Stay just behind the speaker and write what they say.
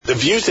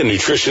views and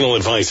nutritional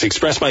advice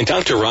expressed by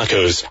Dr.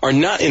 Rockos are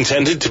not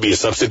intended to be a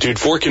substitute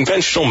for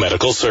conventional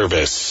medical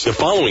service. The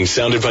following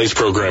sound advice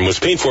program was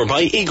paid for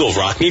by Eagle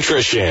Rock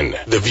Nutrition.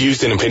 The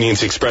views and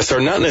opinions expressed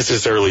are not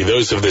necessarily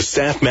those of the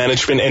staff,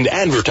 management, and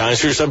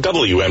advertisers of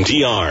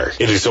WMTR.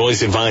 It is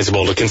always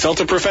advisable to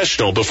consult a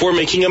professional before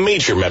making a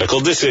major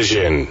medical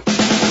decision.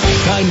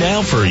 Time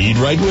now for Eat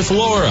Right with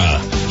Laura.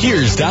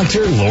 Here's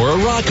Dr. Laura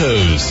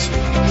Rockos.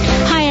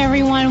 Hi,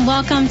 everyone.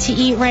 Welcome to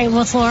Eat Right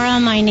with Laura.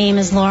 My name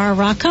is Laura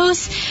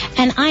Rockos,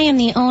 and I am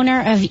the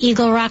owner of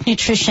Eagle Rock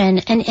Nutrition,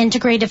 an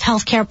integrative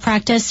healthcare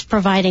practice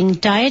providing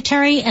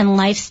dietary and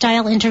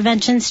lifestyle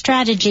intervention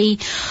strategy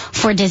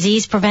for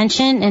disease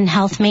prevention and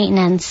health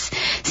maintenance.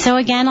 So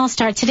again, I'll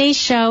start today's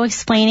show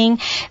explaining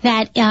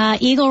that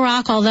Eagle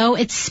Rock, although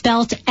it's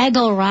spelled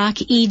Eggle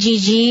Rock,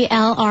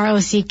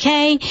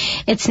 E-G-G-L-R-O-C-K,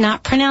 it's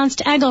not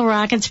pronounced Eggle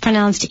Rock, it's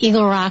pronounced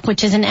Eagle Rock,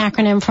 which is an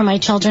acronym for my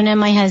children and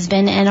my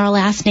husband and our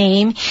last name.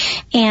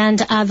 And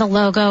the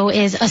logo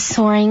is a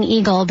soaring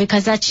eagle,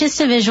 because that's just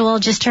a visual,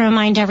 just to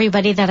remind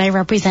everybody that I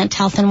represent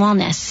health and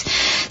wellness.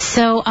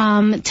 So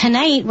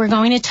tonight we're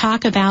going to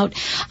talk about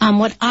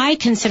what I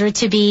consider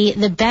to be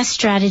the best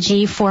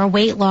strategy for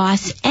weight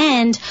loss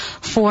and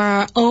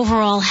for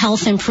overall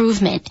health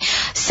improvement.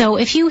 So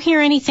if you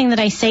hear anything that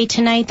I say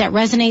tonight that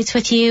resonates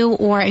with you,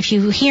 or if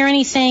you hear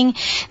anything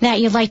that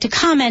you'd like to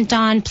comment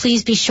on,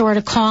 please be sure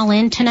to call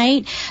in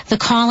tonight. The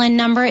call-in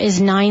number is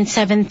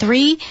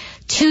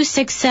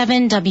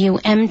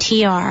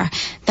 973-267-WMTR.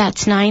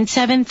 That's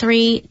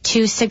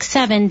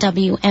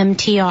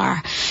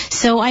 973-267-WMTR.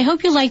 So I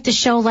hope you liked the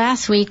show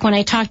last week when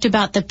I talked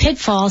about the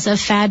pitfalls of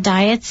fad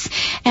diets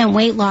and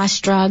weight loss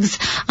drugs.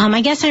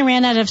 I guess I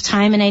ran out of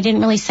time and I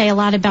didn't really say a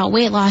lot about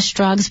weight loss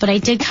drugs, but I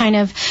did kind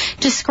of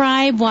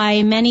describe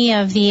why many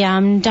of the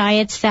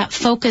diets that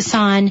focus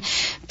on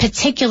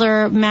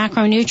particular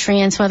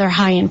macronutrients, whether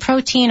high in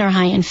protein or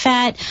high in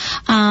fat,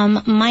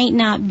 might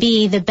not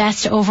be the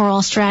best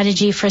overall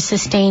strategy for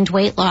sustained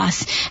weight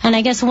loss. And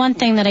I guess one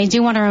thing that I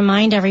do want to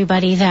remind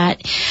everybody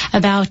that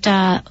about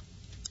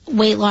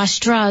weight loss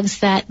drugs,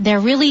 that there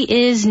really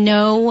is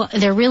no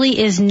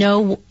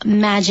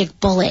magic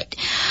bullet.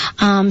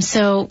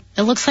 So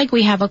it looks like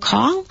we have a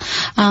call.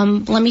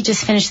 Let me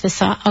just finish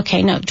this off.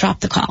 Okay, no,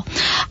 drop the call.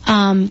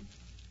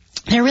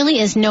 There really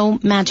is no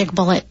magic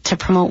bullet to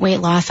promote weight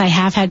loss. I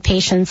have had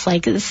patients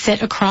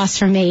sit across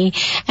from me,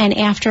 and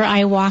after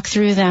I walk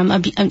through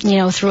them,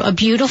 through a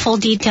beautiful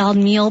detailed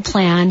meal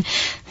plan,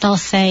 they'll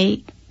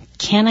say,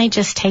 "Can I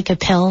just take a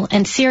pill?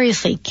 And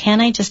seriously, can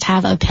I just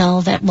have a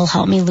pill that will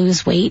help me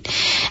lose weight?"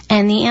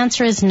 And the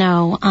answer is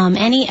no.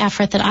 Any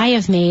effort that I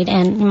have made,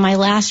 and my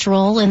last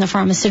role in the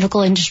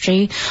pharmaceutical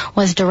industry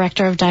was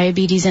director of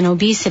diabetes and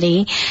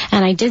obesity,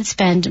 and I did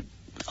spend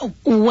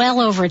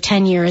well over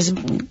 10 years,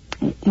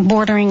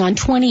 bordering on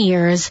 20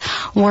 years,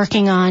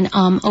 working on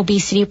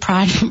obesity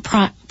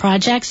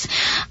projects.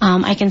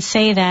 I can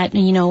say that,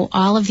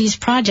 all of these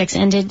projects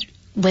ended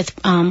with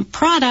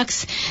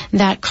products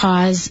that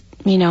cause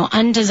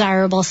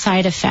undesirable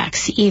side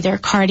effects, either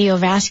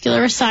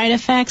cardiovascular side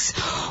effects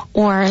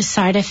or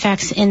side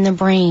effects in the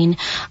brain,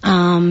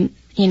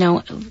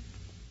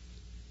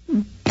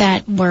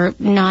 that were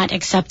not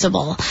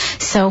acceptable.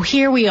 So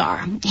here we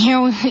are,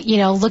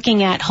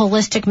 looking at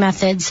holistic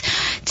methods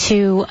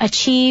to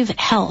achieve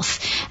health.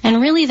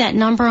 And really that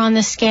number on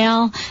the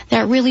scale,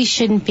 that really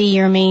shouldn't be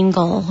your main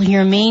goal.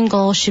 Your main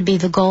goal should be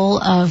the goal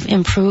of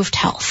improved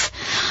health.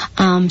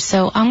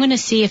 So I'm going to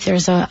see if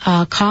there's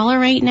a caller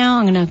right now.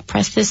 I'm going to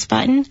press this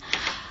button.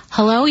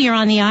 Hello, you're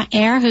on the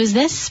air. Who's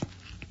this?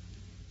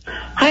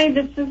 Hi,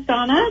 this is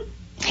Donna.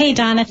 Hey,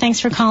 Donna,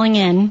 thanks for calling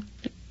in.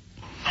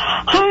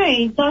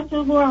 Hi, Dr.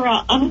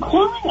 Laura. I'm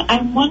calling.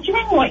 I'm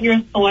wondering what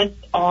your thoughts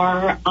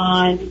are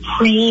on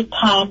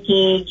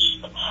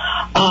pre-packaged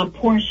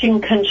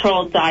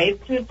portion-controlled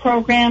diet food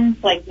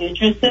programs like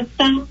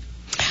Nutrisystem.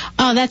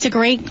 Oh, that's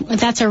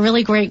a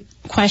really great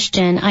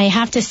question. I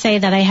have to say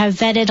that I have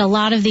vetted a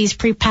lot of these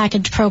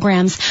prepackaged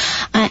programs,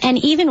 and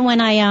even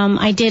when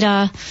I did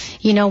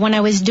when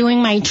I was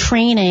doing my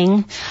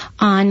training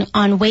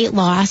on weight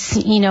loss,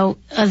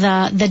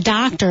 the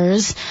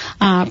doctors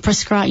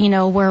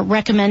were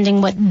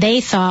recommending what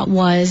they thought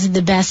was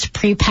the best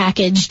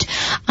prepackaged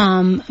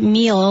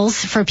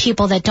meals for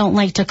people that don't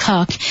like to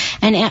cook.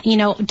 And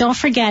don't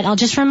forget, I'll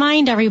just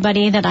remind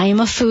everybody that I am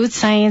a food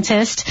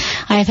scientist.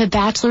 I have a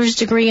bachelor's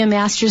degree, a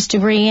master's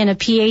degree, and a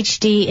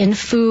PhD in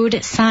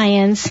food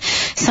science.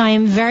 So I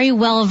am very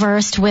well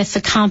versed with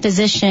the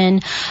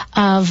composition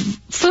of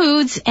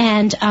foods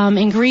and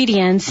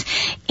ingredients.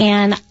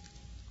 And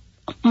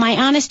my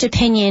honest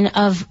opinion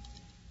of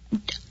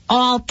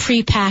all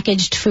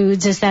prepackaged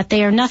foods is that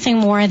they are nothing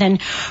more than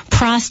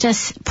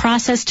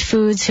processed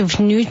foods whose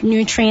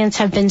nutrients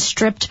have been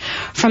stripped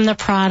from the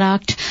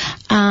product,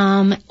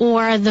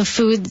 or the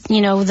food,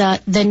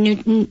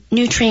 the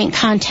nutrient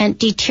content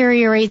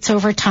deteriorates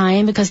over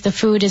time because the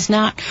food is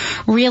not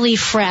really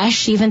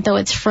fresh. Even though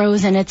it's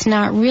frozen, it's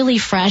not really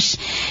fresh.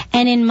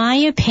 And in my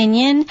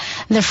opinion,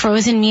 the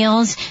frozen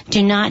meals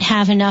do not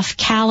have enough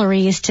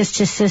calories to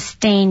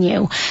sustain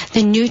you.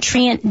 The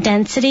nutrient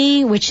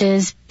density, which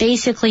is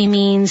basically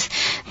means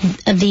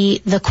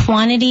the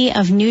quantity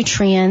of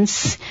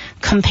nutrients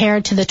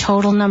compared to the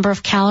total number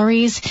of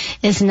calories,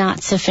 is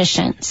not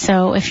sufficient.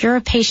 So if you're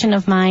a patient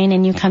of mine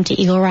and you come to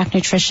Eagle Rock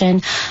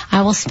Nutrition,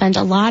 I will spend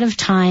a lot of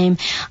time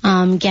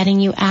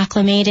getting you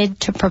acclimated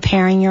to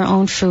preparing your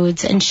own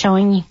foods and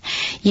showing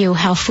you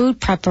how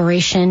food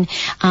preparation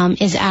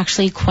is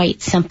actually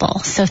quite simple.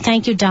 So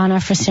thank you,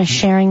 Donna, for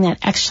sharing that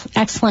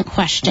excellent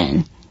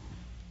question.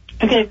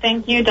 Okay,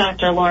 thank you,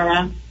 Dr.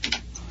 Laura.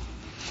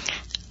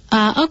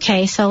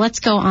 Okay, so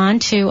let's go on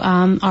to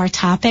our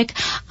topic.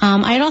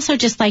 I'd also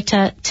just like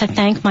to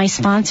thank my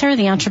sponsor,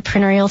 the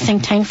Entrepreneurial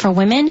Think Tank for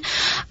Women,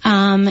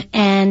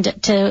 and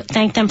to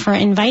thank them for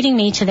inviting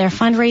me to their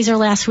fundraiser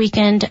last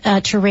weekend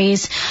to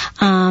raise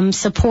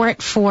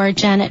support for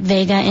Janet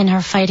Vega in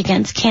her fight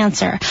against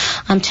cancer.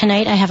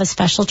 Tonight I have a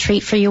special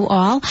treat for you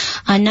all.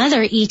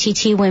 Another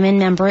ETT Women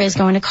member is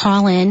going to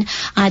call in,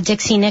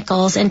 Dixie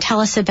Nichols, and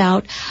tell us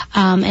about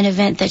an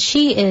event that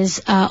she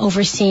is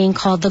overseeing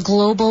called the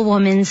Global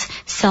Women's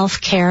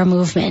Self-Care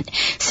Movement.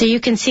 So you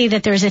can see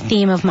that there's a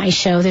theme of my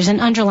show. There's an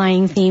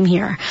underlying theme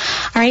here.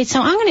 All right, so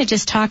I'm going to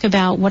just talk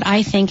about what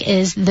I think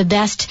is the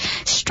best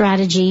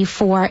strategy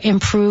for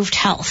improved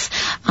health,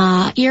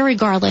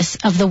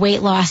 irregardless of the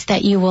weight loss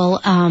that you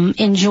will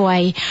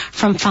enjoy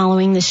from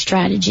following this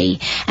strategy.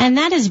 And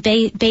that is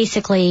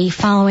basically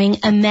following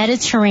a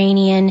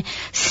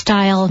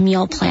Mediterranean-style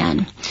meal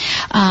plan.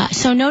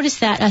 So notice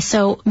that,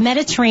 so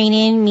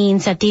Mediterranean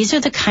means that these are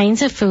the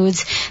kinds of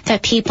foods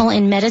that people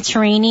in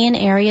Mediterranean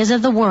areas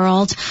of the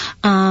world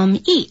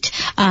eat.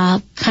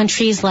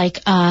 Countries like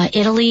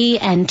Italy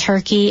and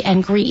Turkey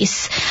and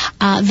Greece.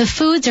 The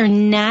foods are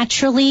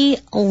naturally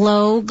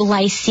low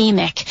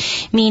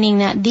glycemic, meaning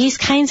that these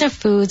kinds of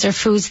foods are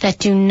foods that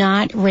do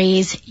not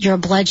raise your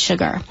blood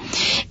sugar.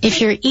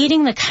 If you're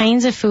eating the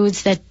kinds of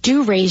foods that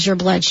do raise your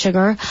blood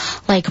sugar,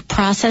 like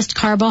processed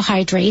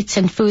carbohydrates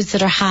and foods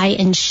that are high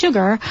in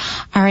sugar,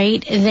 all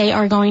right, they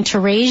are going to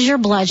raise your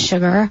blood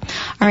sugar,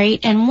 all right,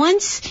 and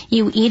once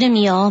you eat a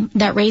meal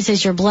that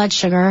raises your blood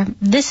sugar,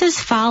 this is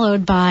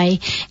followed by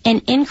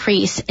an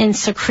increase in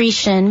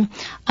secretion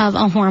of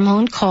a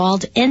hormone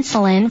called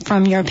insulin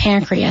from your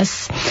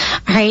pancreas.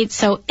 All right,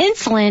 so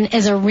insulin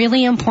is a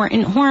really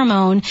important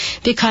hormone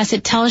because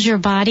it tells your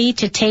body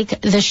to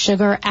take the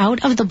sugar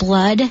out of the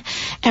blood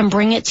and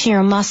bring it to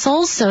your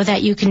muscles so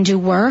that you can do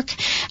work,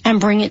 and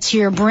bring it to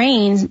your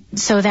brain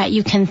so that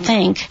you can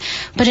think.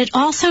 But it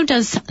also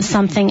does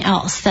something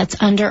else that's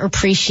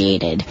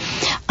underappreciated.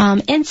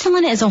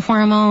 Insulin is a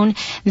hormone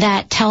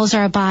that tells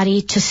our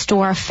body to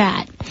store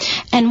fat.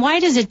 And why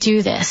does it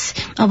do this?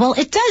 Well,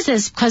 it does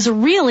this because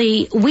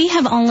really we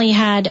have only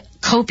had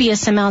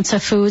copious amounts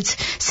of foods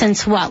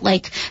since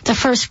like the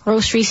first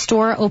grocery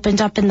store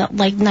opened up in the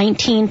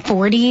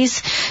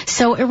 1940s.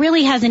 So it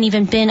really hasn't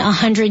even been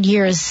 100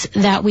 years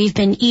that we've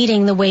been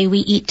eating the way we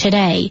eat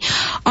today.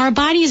 Our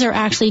bodies are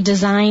actually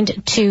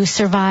designed to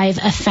survive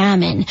a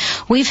famine.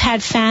 We've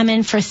had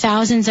famine for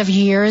thousands of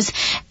years,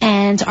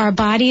 and our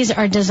bodies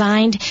are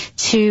designed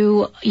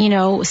to,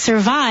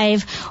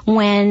 survive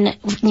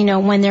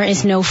when there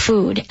is no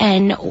food.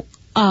 And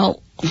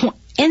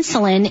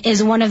insulin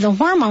is one of the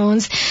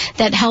hormones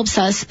that helps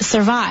us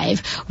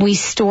survive. We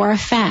store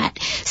fat.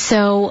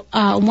 So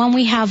when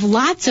we have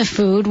lots of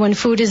food, when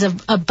food is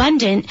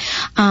abundant,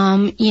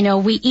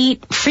 we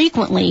eat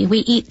frequently. We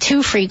eat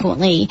too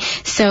frequently.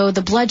 So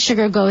the blood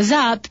sugar goes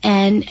up,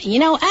 and,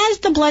 as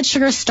the blood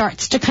sugar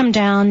starts to come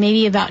down,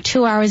 maybe about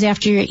 2 hours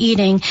after you're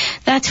eating,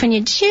 that's when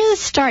you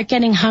just start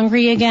getting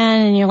hungry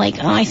again, and you're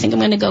like, oh, I think I'm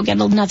going to go get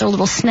another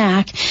little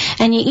snack.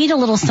 And you eat a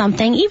little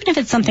something, even if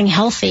it's something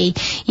healthy,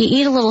 you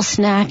eat a little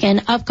snack,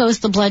 and up goes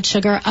the blood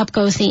sugar, up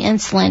goes the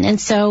insulin. And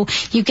so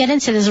you get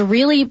into this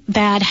really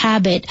bad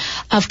habit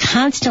of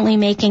constantly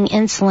making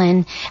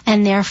insulin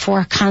and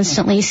therefore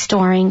constantly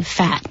storing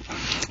fat.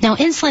 Now,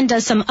 insulin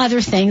does some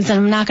other things that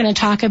I'm not going to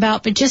talk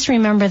about, but just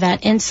remember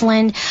that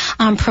insulin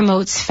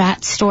promotes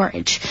fat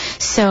storage.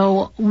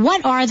 So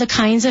what are the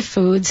kinds of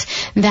foods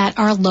that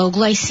are low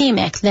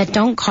glycemic, that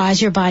don't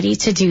cause your body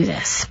to do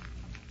this?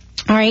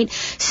 All right,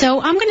 so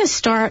I'm going to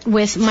start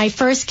with my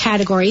first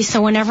category.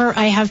 So whenever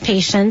I have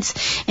patients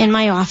in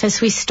my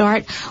office, we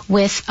start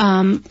with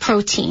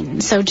protein.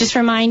 So just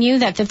remind you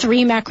that the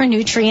 3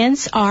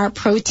 macronutrients are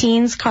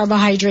proteins,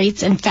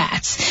 carbohydrates, and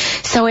fats.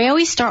 So I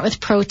always start with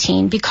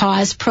protein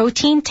because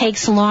protein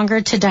takes longer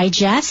to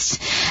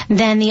digest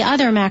than the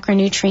other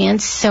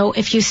macronutrients. So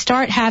if you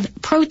have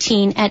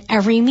protein at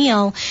every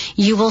meal,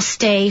 you will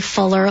stay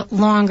fuller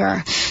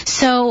longer.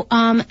 So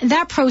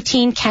that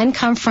protein can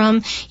come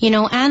from,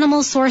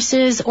 animal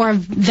sources or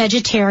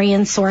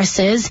vegetarian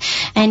sources.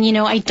 And,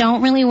 I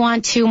don't really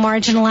want to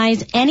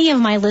marginalize any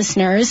of my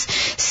listeners.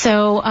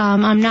 So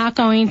I'm not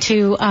going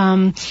to,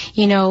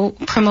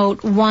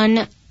 promote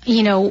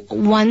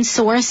one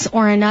source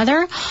or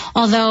another,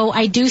 although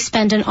I do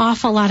spend an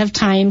awful lot of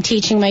time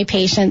teaching my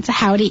patients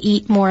how to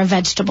eat more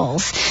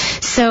vegetables.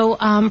 So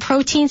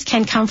proteins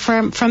can come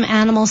from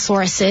animal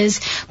sources,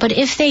 but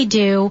if they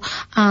do,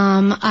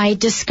 I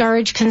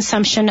discourage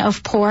consumption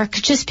of pork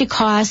just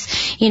because,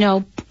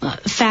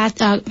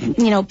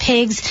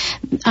 pigs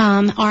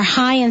are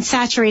high in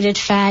saturated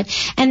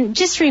fat. And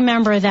just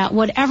remember that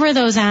whatever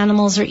those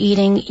animals are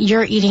eating,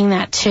 you're eating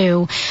that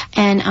too.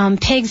 And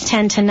pigs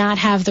tend to not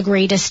have the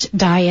greatest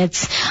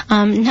diets.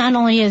 Not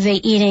only are they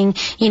eating,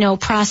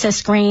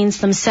 processed grains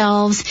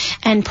themselves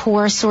and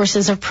poor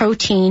sources of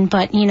protein,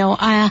 but,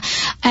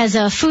 as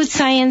a food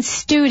science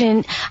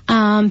student,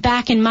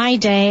 back in my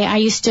day,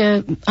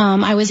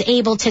 I was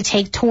able to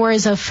take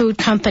tours of food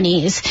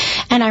companies.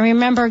 And I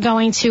remember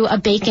going to a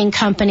baking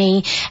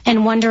company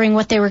and wondering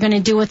what they were going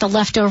to do with the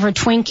leftover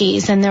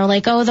Twinkies. And they're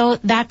like,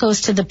 that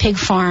goes to the pig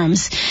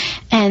farms,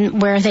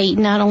 and where they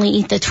not only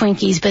eat the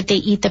Twinkies, but they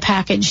eat the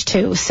package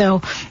too.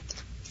 So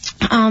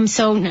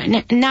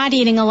not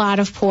eating a lot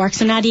of pork,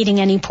 so not eating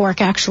any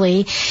pork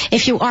actually.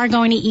 If you are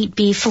going to eat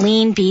beef,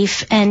 lean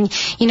beef, and,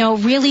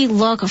 really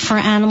look for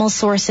animal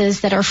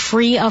sources that are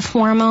free of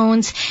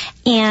hormones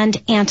and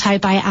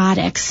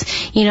antibiotics.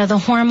 The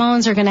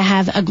hormones are going to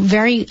have a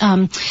very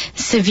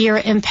severe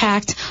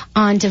impact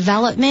on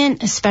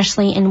development,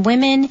 especially in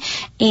women,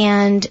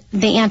 and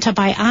the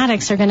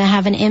antibiotics are going to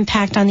have an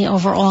impact on the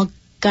overall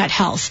gut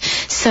health.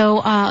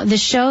 So the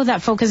show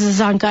that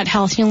focuses on gut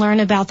health, you learn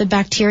about the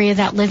bacteria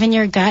that live in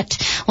your gut.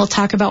 We'll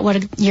talk about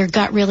what your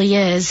gut really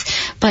is,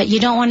 but you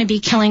don't want to be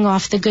killing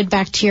off the good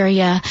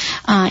bacteria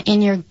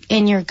in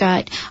your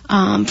gut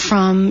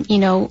from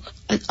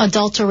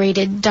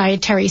adulterated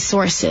dietary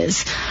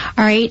sources.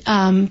 All right.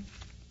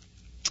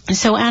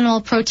 So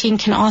animal protein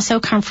can also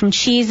come from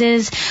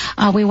cheeses.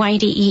 We want you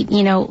to eat,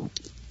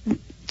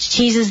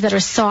 cheeses that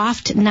are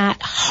soft,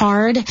 not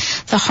hard.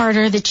 The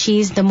harder the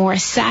cheese, the more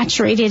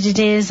saturated it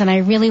is, and I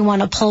really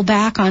want to pull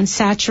back on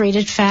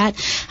saturated fat,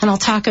 and I'll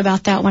talk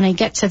about that when I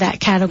get to that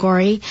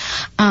category.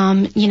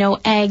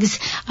 Eggs.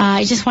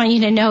 I just want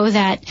you to know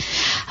that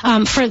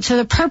for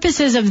the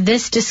purposes of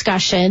this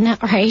discussion,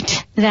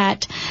 right,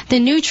 that the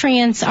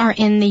nutrients are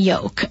in the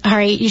yolk, all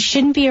right? You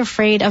shouldn't be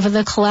afraid of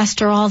the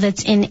cholesterol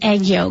that's in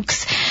egg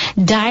yolks.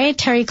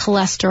 Dietary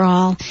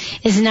cholesterol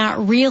is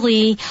not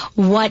really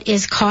what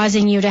is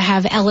causing you to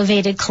have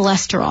elevated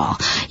cholesterol.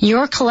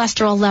 Your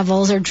cholesterol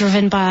levels are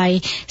driven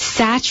by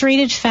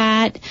saturated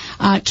fat,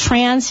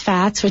 trans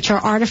fats, which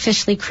are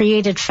artificially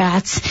created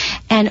fats,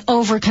 and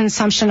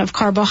overconsumption of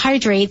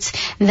carbohydrates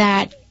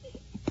that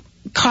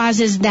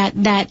causes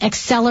that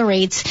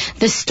accelerates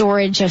the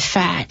storage of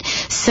fat.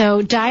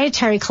 So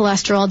dietary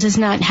cholesterol does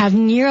not have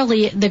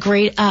nearly the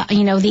great,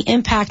 the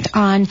impact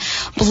on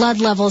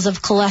blood levels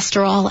of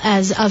cholesterol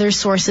as other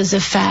sources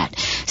of fat.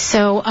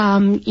 So,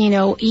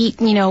 eat,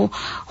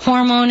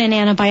 hormone and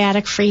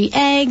antibiotic free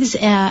eggs,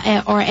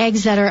 or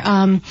eggs that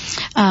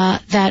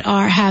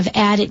have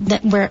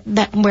added, where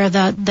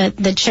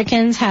the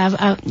chickens have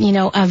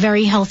a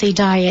very healthy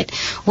diet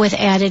with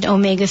added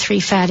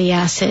omega-3 fatty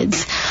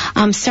acids.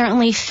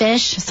 Certainly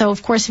fish. So,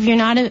 of course, if you're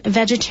not a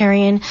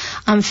vegetarian,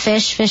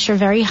 fish are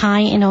very high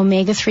in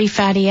omega-3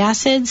 fatty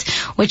acids,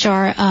 which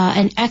are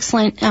an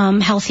excellent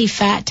healthy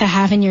fat to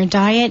have in your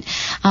diet.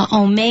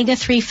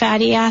 Omega-3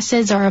 fatty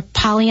acids are a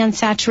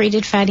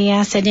polyunsaturated fatty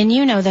acid, and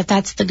you know that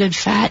that's the good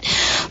fat.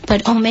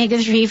 But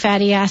omega-3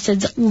 fatty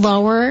acids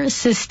lower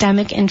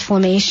systemic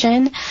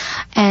inflammation,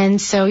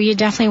 and so you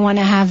definitely want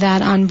to have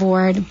that on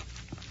board.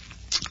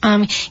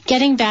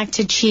 Getting back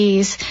to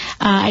cheese,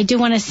 I do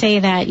want to say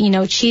that,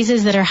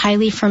 cheeses that are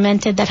highly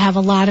fermented that have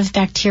a lot of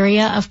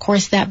bacteria, of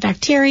course, that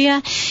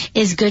bacteria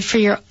is good for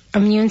your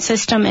immune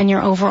system and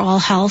your overall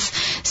health.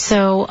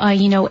 So,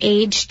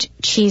 aged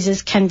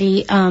cheeses can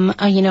be,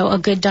 a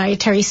good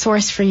dietary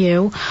source for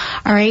you.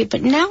 All right.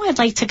 But now I'd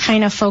like to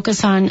kind of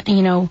focus on,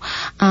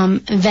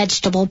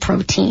 vegetable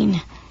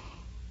protein.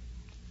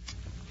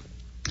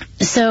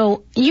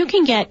 So you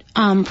can get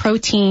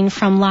protein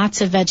from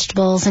lots of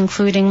vegetables,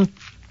 including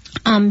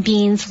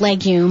beans,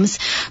 legumes,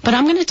 but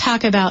I'm going to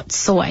talk about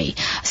soy.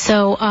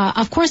 So,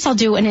 of course, I'll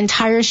do an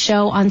entire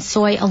show on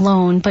soy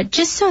alone, but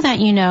just so that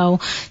you know,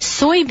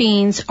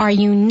 soybeans are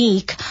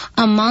unique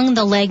among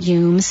the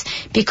legumes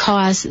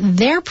because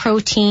their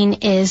protein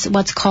is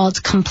what's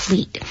called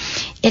complete.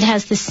 it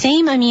has the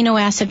same amino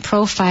acid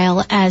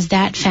profile as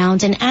that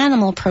found in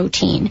animal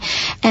protein.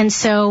 And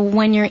so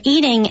when you're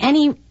eating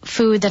any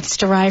food that's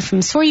derived from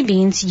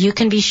soybeans, you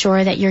can be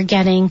sure that you're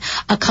getting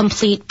a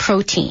complete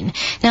protein.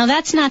 Now,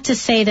 that's not to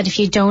say that if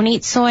you don't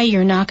eat soy,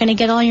 you're not going to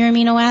get all your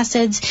amino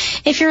acids.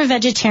 If you're a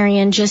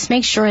vegetarian, just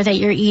make sure that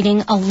you're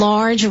eating a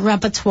large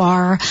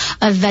repertoire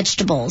of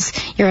vegetables.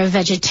 You're a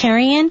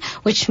vegetarian,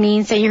 which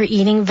means that you're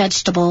eating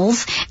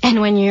vegetables.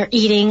 And when you're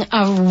eating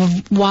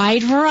a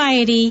wide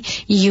variety,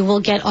 you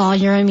will get all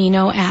your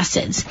amino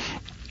acids.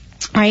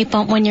 Right,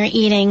 but when you're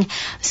eating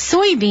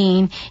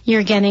soybean,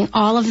 you're getting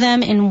all of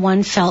them in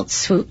one felt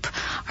swoop.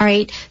 All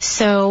right,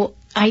 so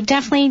I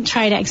definitely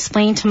try to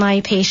explain to my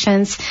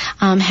patients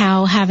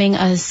how having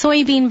a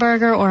soybean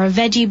burger or a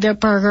veggie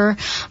burger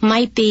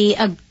might be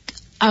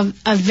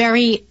a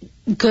very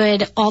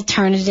good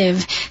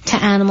alternative to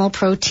animal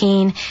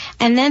protein.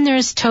 And then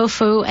there's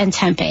tofu and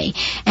tempeh.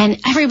 And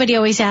everybody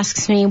always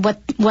asks me,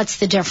 what's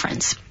the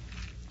difference?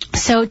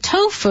 So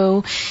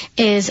tofu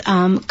is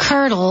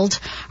curdled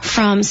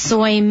from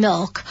soy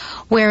milk,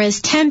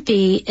 whereas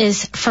tempeh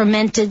is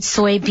fermented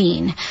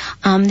soybean.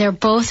 They're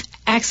both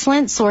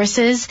excellent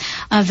sources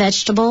of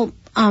vegetable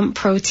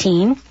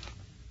protein.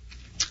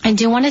 I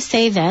do want to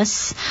say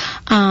this.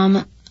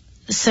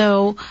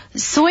 So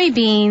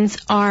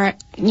soybeans are,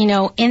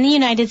 in the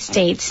United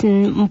States,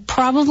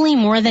 probably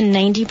more than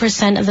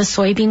 90% of the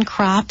soybean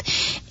crop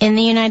in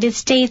the United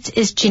States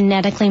is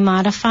genetically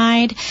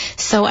modified.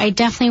 So I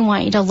definitely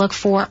want you to look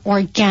for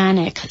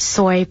organic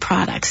soy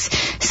products.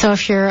 So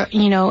if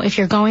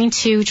you're going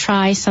to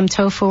try some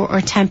tofu or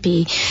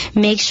tempeh,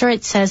 make sure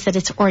it says that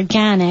it's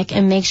organic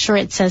and make sure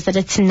it says that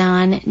it's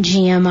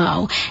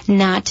non-GMO,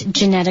 not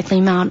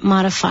genetically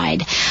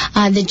modified.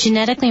 The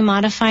genetically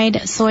modified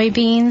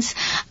soybeans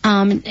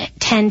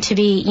tend to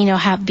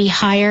be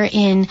higher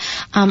in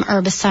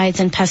herbicides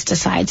and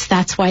pesticides.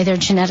 That's why they're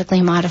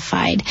genetically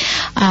modified.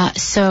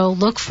 So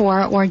look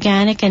for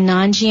organic and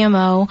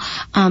non-GMO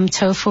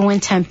tofu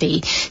and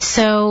tempeh.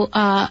 So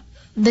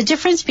the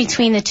difference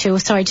between the two,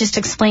 so I just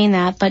explained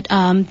that, but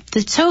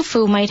the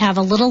tofu might have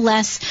a little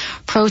less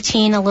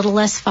protein, a little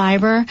less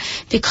fiber.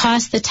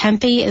 Because the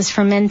tempeh is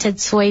fermented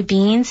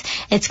soybeans,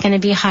 it's going to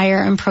be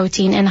higher in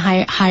protein and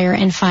higher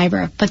in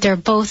fiber. But they're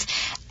both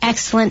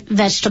excellent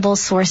vegetable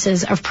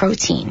sources of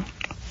protein.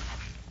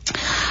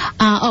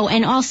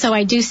 And also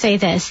I do say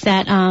this,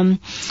 that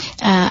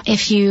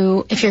if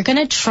you're going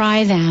to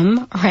try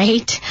them,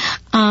 right,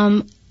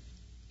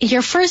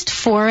 your first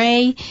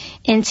foray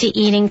into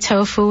eating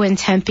tofu and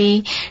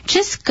tempeh,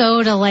 just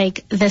go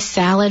to the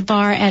salad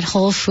bar at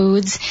Whole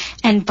Foods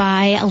and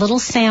buy a little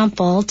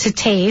sample to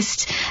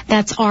taste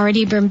that's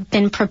already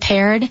been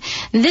prepared.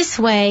 This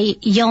way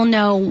you'll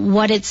know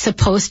what it's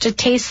supposed to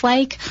taste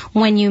like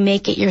when you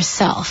make it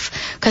yourself.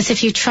 Because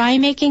if you try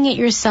making it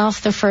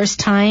yourself the first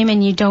time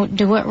and you don't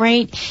do it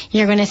right,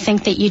 you're going to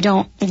think that you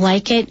don't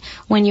like it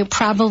when you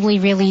probably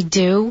really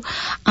do.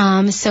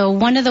 So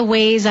one of the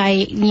ways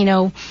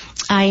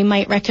I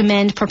might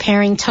recommend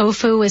preparing tofu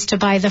is to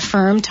buy the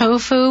firm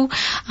tofu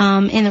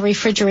in the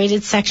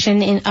refrigerated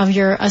section of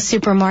your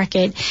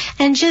supermarket,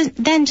 and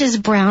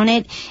just brown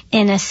it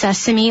in a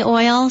sesame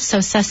oil. So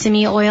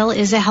sesame oil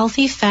is a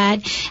healthy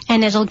fat,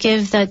 and it'll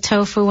give the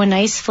tofu a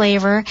nice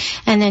flavor,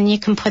 and then you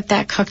can put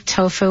that cooked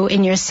tofu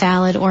in your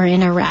salad or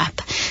in a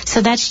wrap.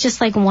 So that's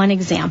just one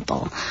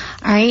example.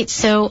 All right,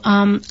 so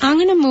I'm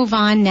going to move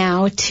on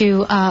now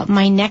to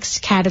my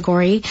next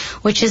category,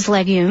 which is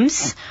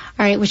legumes.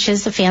 All right, which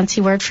is the fancy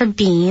word for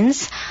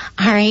beans.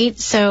 All right,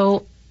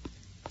 so,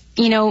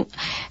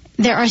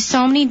 there are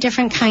so many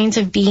different kinds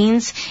of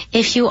beans.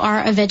 If you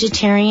are a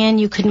vegetarian,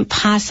 you couldn't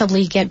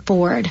possibly get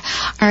bored.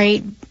 All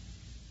right,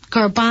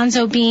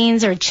 garbanzo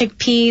beans or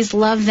chickpeas,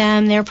 love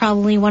them. They're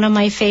probably one of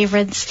my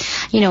favorites.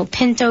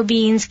 Pinto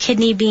beans,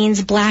 kidney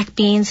beans, black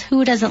beans.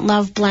 Who doesn't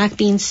love black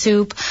bean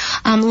soup?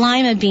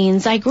 Lima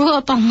beans. I grew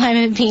up on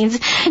lima beans,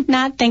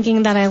 not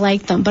thinking that I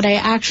liked them, but I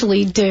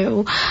actually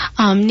do.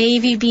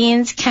 Navy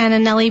beans,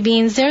 cannellini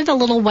beans. They're the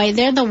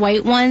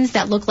white ones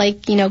that look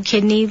like,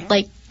 kidney,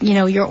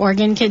 your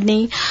organ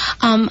kidney.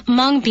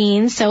 Mung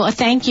beans. So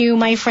thank you,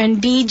 my friend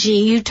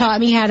BG, who taught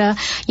me how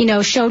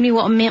to, showed me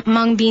what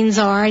mung beans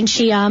are. And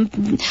she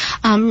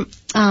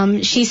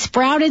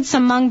sprouted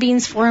some mung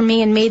beans for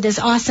me and made this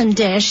awesome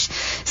dish.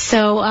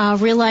 So,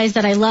 realized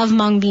that I love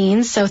mung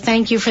beans. So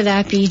thank you for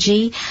that,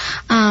 BG.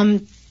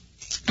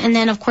 And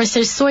then, of course,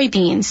 there's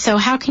soybeans. So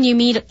how can you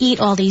eat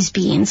all these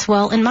beans?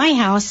 Well, in my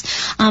house,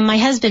 my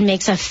husband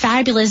makes a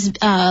fabulous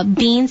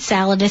bean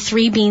salad, a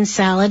 3-bean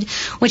salad,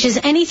 which is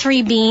any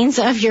 3 beans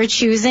of your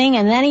choosing.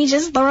 And then he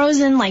just throws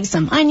in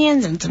some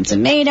onions and some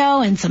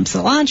tomato and some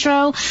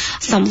cilantro,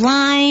 some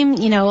lime,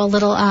 a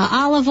little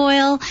olive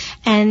oil,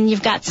 and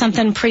you've got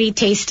something pretty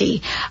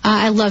tasty.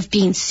 I love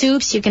bean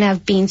soups. You can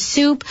have bean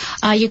soup.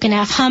 You can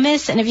have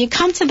hummus. And if you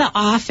come to the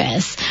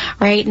office,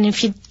 right, and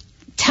if you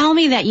tell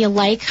me that you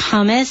like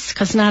hummus,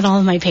 because not all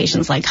of my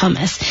patients like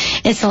hummus.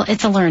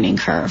 It's a learning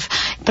curve.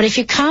 But if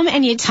you come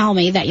and you tell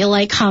me that you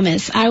like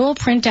hummus, I will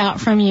print out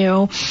from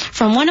you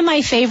from one of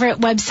my favorite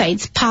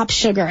websites, Pop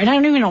Sugar. And I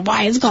don't even know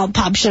why it's called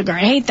Pop Sugar. I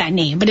hate that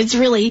name, but it's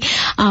really,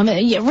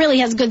 it really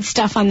has good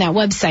stuff on that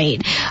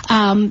website.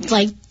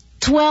 Like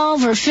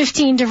 12 or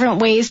 15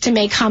 different ways to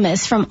make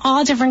hummus from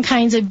all different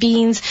kinds of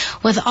beans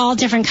with all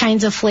different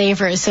kinds of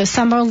flavors. So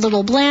some are a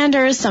little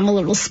blander, some a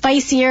little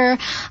spicier.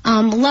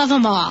 Love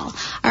them all. All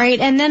right.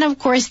 And then, of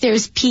course,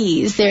 there's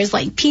peas. There's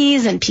like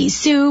peas and pea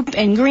soup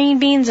and green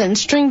beans and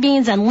string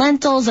beans and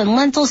lentils and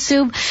lentil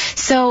soup.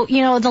 So,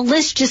 the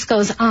list just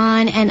goes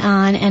on and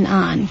on and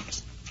on.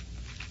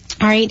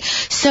 All right.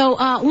 So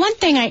one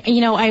thing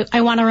I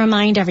want to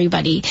remind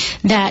everybody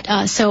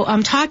that so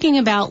I'm talking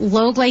about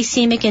low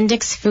glycemic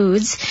index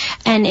foods,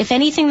 and if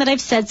anything that I've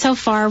said so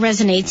far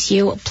resonates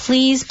you,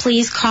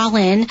 please call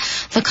in.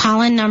 The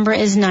call-in number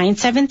is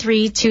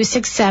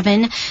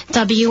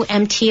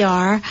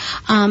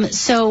 973-267-WMTR.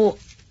 So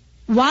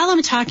while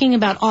I'm talking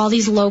about all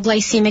these low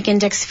glycemic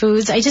index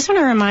foods, I just want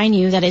to remind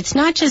you that it's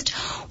not just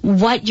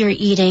what you're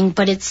eating,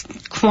 but it's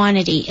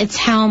quantity. It's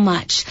how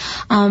much.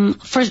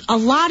 For a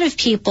lot of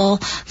people,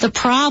 the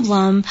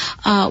problem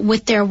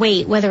with their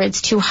weight, whether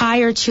it's too high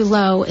or too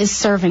low, is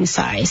serving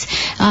size.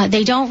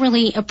 They don't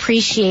really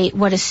appreciate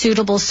what a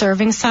suitable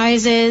serving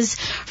size is.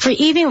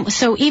 Even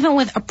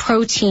with a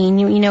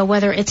protein,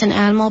 whether it's an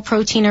animal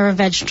protein or a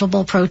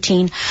vegetable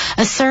protein,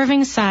 a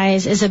serving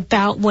size is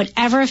about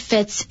whatever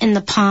fits in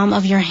the palm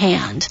of your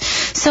hand.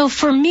 So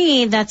for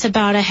me, that's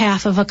about a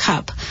half of a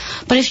cup.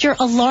 But if you're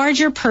a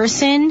larger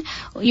person,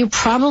 you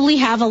probably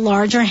have a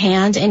larger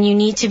hand and you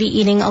need to be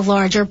eating a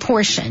larger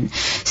portion.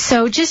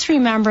 So just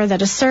remember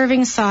that a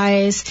serving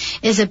size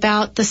is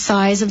about the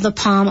size of the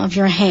palm of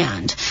your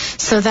hand.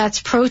 So that's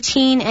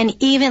protein and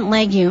even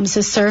legumes.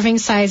 The serving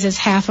size is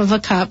half of a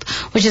cup,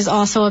 which is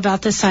also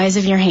about the size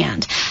of your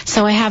hand.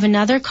 So I have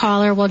another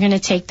caller. We're going to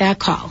take that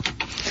call.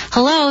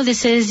 Hello,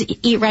 this is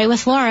Eat Right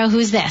with Laura.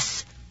 Who's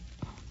this?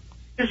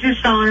 This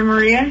is Donna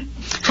Maria.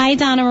 Hi,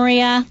 Donna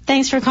Maria.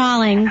 Thanks for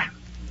calling.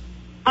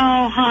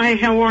 Oh, hi.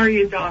 How are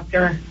you,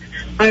 doctor?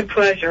 My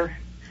pleasure.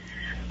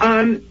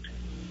 Because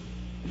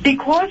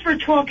we're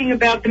talking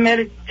about the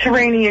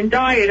Mediterranean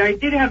diet, I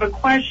did have a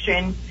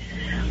question.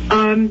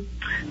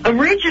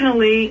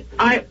 Originally,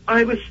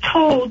 I was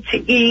told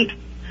to eat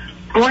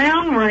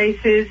brown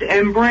rices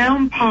and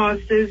brown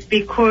pastas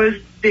because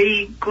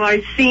the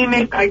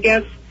glycemic, I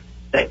guess,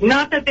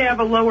 not that they have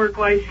a lower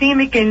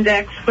glycemic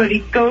index, but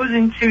it goes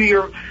into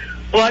your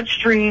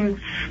bloodstream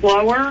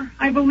slower,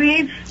 I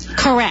believe.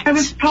 Correct. I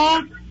was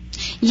told.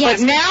 Yes.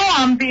 But now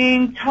I'm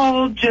being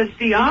told just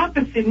the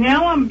opposite.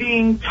 Now I'm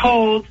being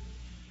told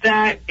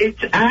that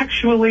it's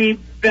actually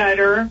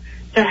better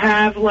to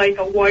have like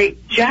a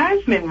white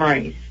jasmine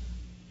rice.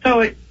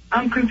 So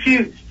I'm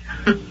confused.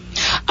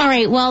 All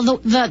right. Well,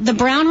 the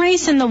brown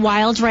rice and the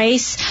wild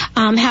rice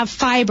have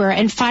fiber,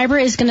 and fiber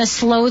is going to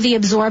slow the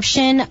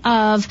absorption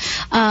of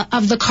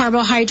the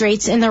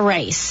carbohydrates in the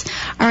rice.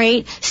 All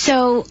right.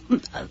 So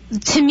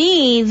to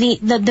me,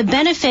 the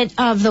benefit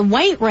of the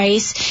white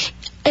rice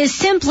is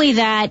simply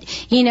that,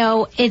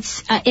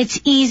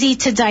 it's easy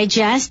to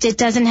digest. It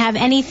doesn't have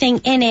anything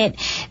in it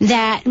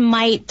that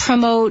might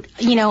promote,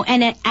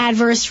 an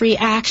adverse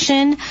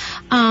reaction.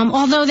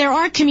 Although there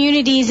are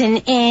communities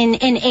in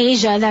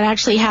Asia that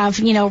actually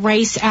have,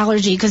 rice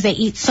allergy because they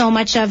eat so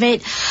much of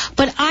it.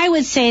 But I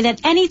would say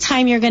that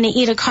anytime you're going to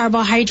eat a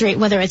carbohydrate,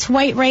 whether it's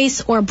white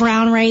rice or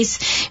brown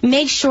rice,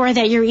 make sure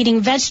that you're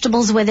eating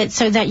vegetables with it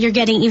so that you're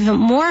getting even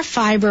more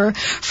fiber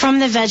from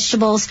the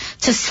vegetables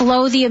to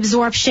slow the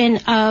absorption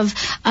of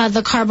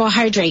the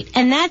carbohydrate.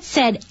 And that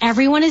said,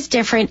 everyone is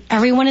different.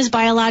 Everyone is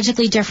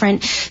biologically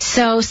different.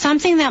 So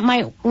something that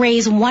might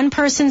raise one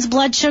person's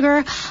blood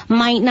sugar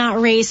might not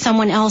raise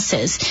someone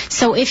else's.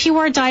 So if you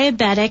are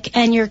diabetic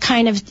and you're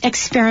kind of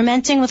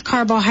experimenting with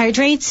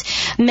carbohydrates,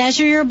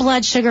 measure your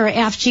blood sugar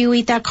after you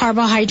eat that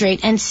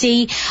carbohydrate and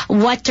see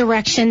what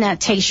direction that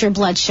takes your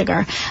blood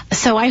sugar.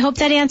 So I hope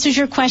that answers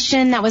your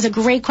question. That was a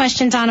great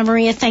question, Donna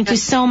Maria. Thank you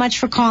so much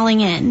for calling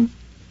in.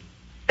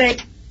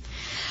 Thanks.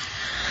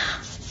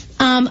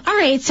 All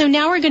right, so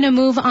now we're going to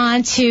move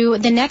on to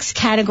the next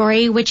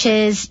category, which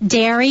is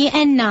dairy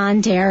and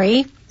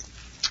non-dairy.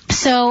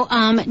 So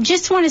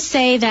just want to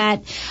say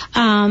that,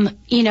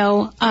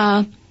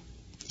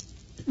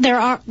 there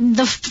are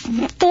the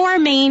four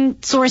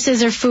main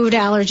sources of food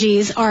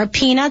allergies are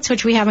peanuts,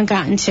 which we haven't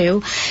gotten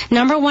to.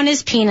 Number 1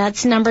 is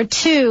peanuts. Number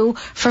 2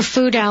 for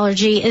food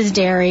allergy is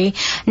dairy.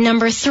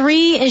 Number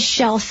 3 is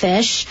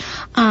shellfish.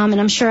 And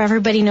I'm sure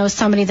everybody knows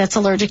somebody that's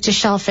allergic to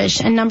shellfish.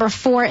 And number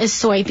 4 is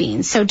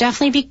soybeans. So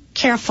definitely be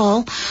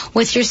careful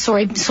with your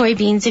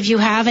soybeans. If you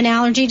have an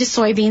allergy to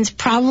soybeans,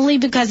 probably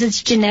because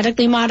it's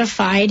genetically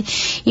modified,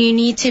 you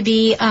need to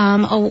be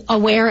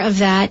aware of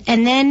that.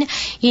 And then,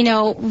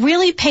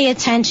 really pay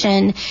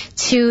attention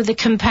to the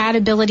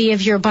compatibility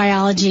of your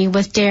biology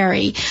with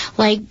dairy.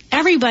 Like,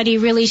 everybody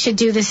really should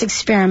do this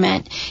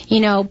experiment.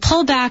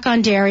 Pull back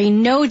on dairy,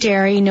 no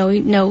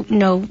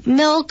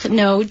milk,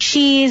 no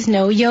cheese,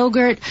 no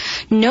yogurt,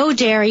 no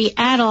dairy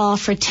at all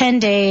for 10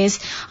 days.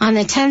 On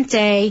the 10th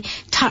day,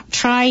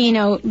 try,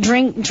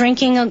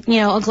 drinking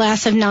a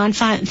glass of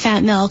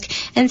non-fat milk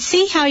and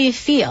see how you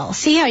feel.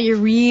 See how you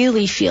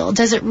really feel.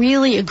 Does it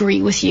really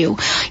agree with you?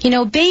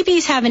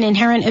 Babies have an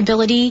inherent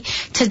ability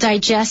to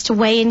digest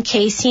whey and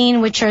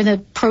casein, which are the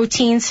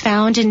proteins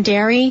found in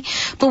dairy,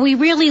 but we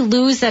really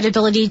lose that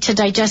ability to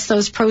digest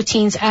those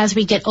proteins as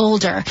we get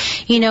older.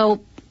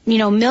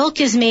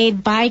 Milk is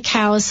made by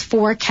cows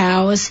for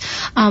cows.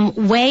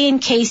 Whey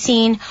and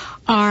casein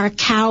are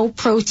cow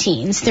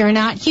proteins. They're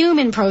not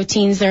human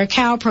proteins. They're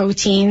cow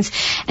proteins.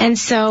 And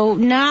so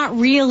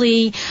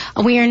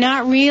we are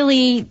not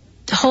really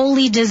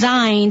wholly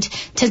designed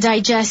to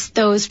digest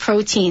those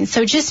proteins.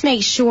 So just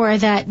make sure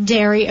that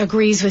dairy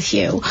agrees with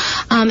you.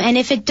 And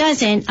if it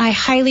doesn't, I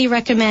highly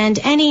recommend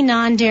any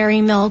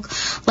non-dairy milk,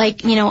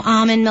 like,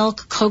 almond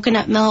milk,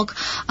 coconut milk.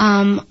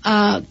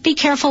 Be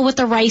careful with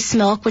the rice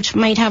milk, which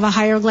might have a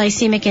higher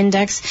glycemic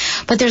index.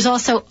 But there's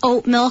also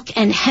oat milk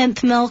and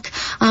hemp milk.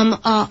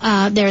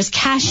 There's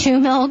cashew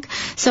milk.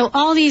 So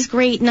all these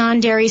great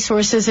non-dairy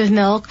sources of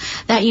milk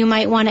that you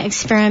might want to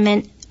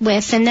experiment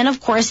with. And then,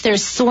 of course,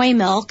 there's soy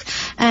milk.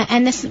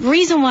 And the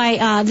reason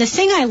why, the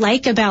thing I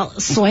like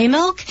about soy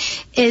milk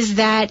is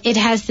that it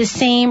has the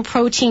same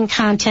protein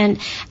content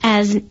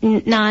as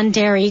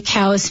non-dairy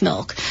cow's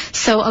milk.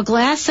 So a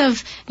glass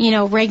of,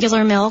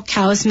 regular milk,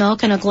 cow's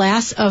milk, and a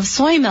glass of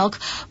soy milk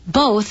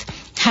both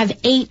have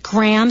 8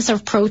 grams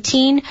of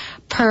protein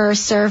per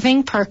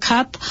serving, per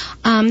cup.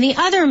 The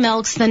other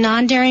milks, the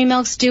non-dairy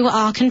milks,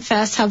 I'll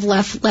confess, have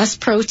less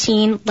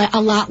protein,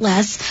 a lot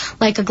less.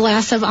 Like a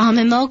glass of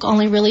almond milk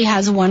only really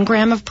has 1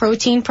 gram of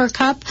protein per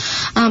cup,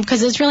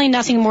 because there's really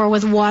nothing more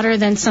with water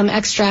than some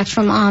extract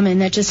from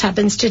almond that just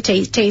happens to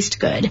taste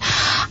good.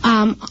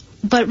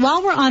 But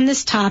while we're on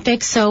this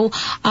topic,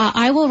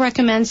 I will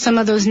recommend some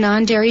of those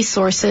non-dairy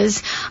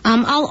sources.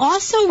 I'll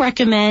also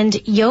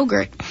recommend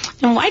yogurt.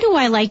 And why do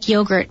I like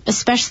yogurt,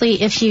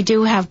 especially if you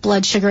do have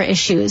blood sugar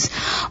issues?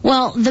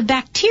 Well, the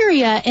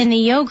bacteria in the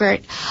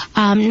yogurt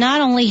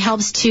not only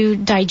helps to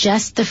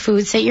digest the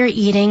foods that you're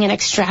eating and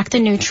extract the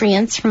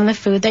nutrients from the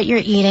food that you're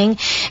eating,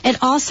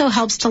 it also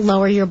helps to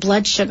lower your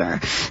blood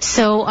sugar.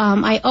 So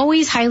I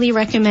always highly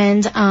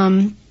recommend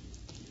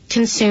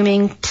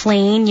consuming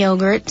plain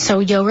yogurt, so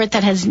yogurt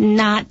that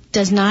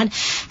does not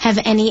have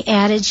any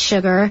added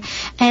sugar.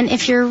 And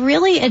if you're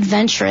really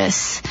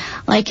adventurous,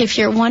 like if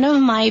you're one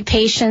of my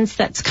patients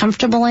that's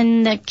comfortable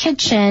in the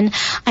kitchen,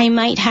 I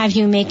might have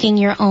you making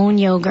your own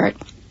yogurt.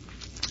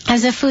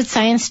 As a food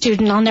science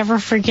student, I'll never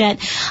forget,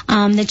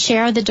 the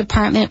chair of the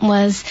department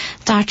was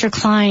Dr.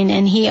 Klein,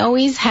 and he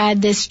always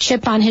had this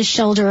chip on his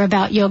shoulder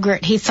about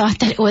yogurt. He thought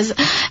that it was,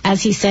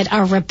 as he said,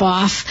 a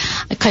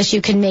ripoff, because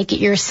you can make it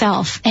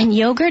yourself. And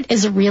yogurt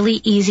is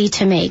really easy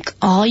to make.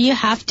 All you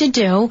have to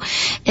do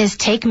is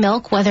take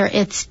milk, whether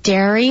it's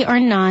dairy or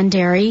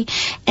non-dairy,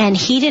 and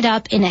heat it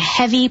up in a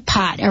heavy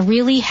pot, a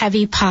really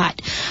heavy pot.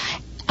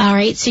 All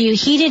right, so you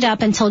heat it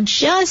up until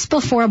just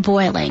before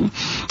boiling.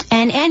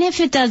 And if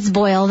it does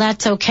boil,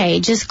 that's okay.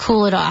 Just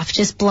cool it off.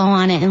 Just blow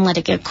on it and let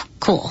it get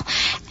cool.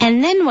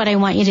 And then what I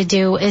want you to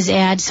do is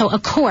add, a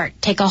quart.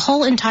 Take a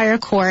whole entire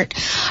quart.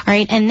 All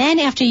right, and then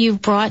after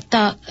you've brought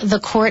the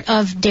quart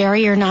of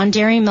dairy or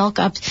non-dairy milk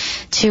up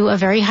to a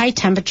very high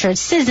temperature, it's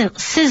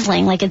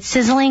sizzling, like it's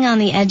sizzling on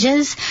the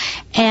edges,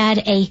 add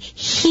a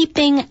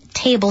heaping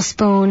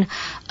tablespoon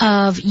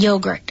of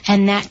yogurt,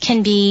 and that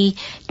can be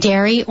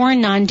dairy or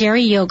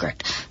non-dairy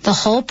yogurt. The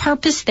whole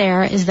purpose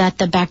there is that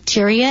the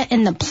bacteria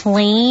in the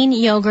plain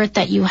yogurt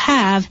that you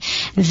have,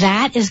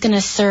 that is going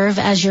to serve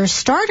as your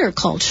starter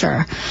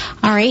culture.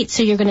 All right,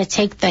 so you're going to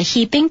take the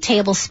heaping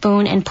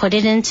tablespoon and put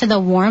it into the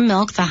warm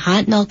milk, the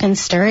hot milk, and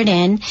stir it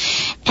in,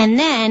 and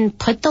then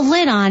put the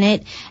lid on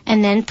it,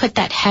 and then put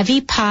that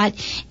heavy pot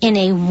in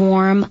a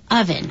warm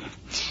oven.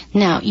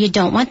 Now, you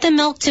don't want the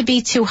milk to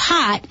be too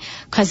hot,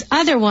 because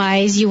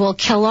otherwise you will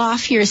kill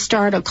off your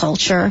starter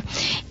culture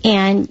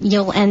and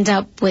you'll end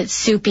up with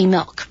soupy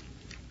milk.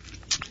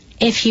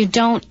 If you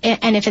don't,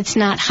 and if it's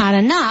not hot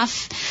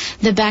enough,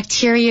 the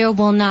bacteria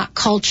will not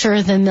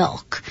culture the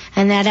milk,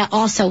 and that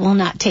also will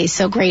not taste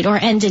so great or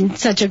end in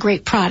such a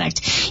great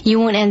product. You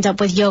won't end up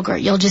with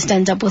yogurt. You'll just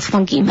end up with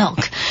funky milk.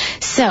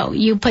 So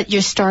you put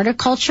your starter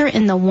culture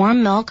in the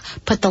warm milk,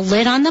 put the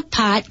lid on the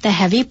pot, the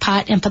heavy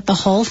pot, and put the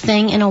whole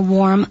thing in a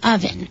warm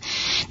oven.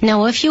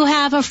 Now, if you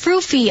have a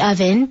froofy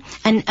oven,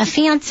 a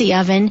fancy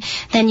oven,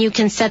 then you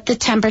can set the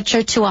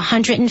temperature to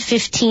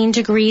 115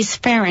 degrees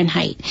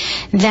Fahrenheit.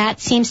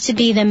 That seems to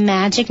be the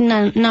magic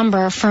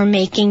number for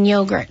making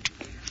yogurt.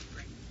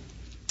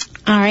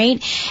 All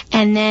right.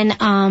 And then,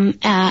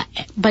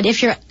 but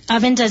if your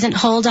oven doesn't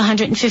hold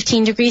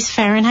 115 degrees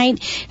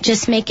Fahrenheit,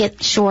 just make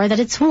it sure that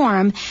it's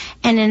warm.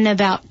 And in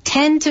about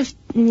 10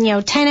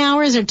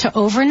 hours or to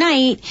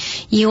overnight,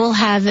 you will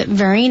have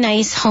very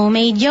nice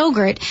homemade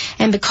yogurt.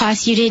 And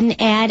because you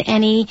didn't add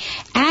any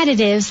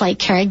additives like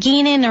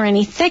carrageenan or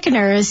any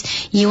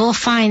thickeners, you will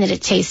find that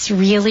it tastes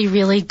really,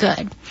 really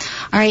good.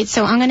 All right.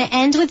 So I'm going to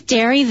end with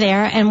dairy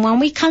there. And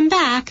when we come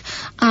back,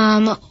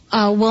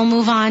 we'll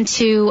move on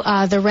to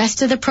the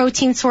rest of the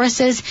protein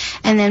sources,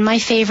 and then my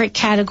favorite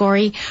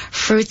category,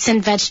 fruits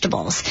and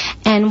vegetables.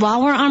 And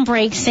while we're on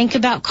break, think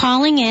about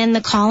calling in.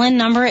 The call-in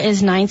number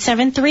is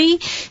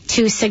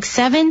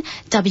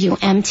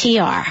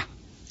 973-267-WMTR.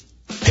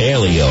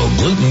 Paleo,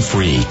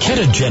 gluten-free,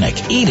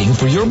 ketogenic, eating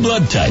for your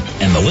blood type,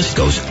 and the list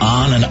goes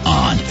on and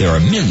on. There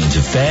are millions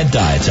of fad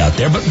diets out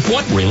there, but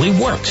what really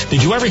works?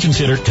 Did you ever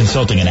consider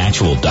consulting an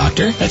actual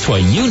doctor? That's why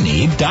you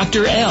need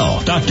Dr.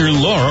 L. Dr.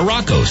 Laura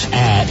Rockos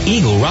at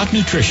Eagle Rock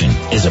Nutrition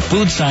is a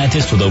food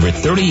scientist with over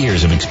 30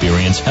 years of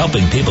experience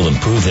helping people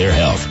improve their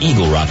health.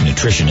 Eagle Rock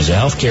Nutrition is a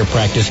healthcare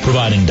practice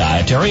providing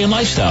dietary and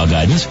lifestyle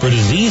guidance for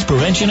disease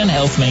prevention and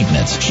health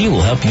maintenance. She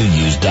will help you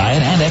use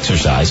diet and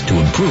exercise to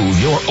improve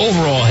your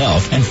overall health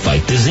and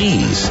fight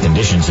disease.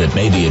 Conditions that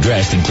may be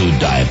addressed include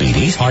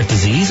diabetes, heart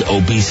disease,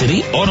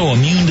 obesity,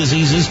 autoimmune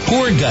diseases,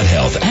 poor gut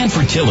health, and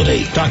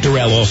fertility. Dr.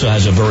 L also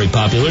has a very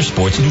popular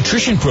sports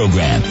nutrition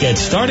program. Get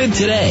started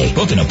today.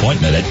 Book an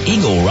appointment at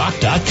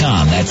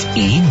eaglerock.com. That's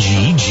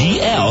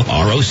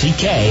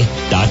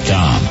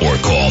EGGLROCK.com. Or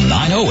call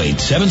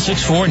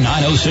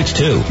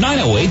 908-764-9062.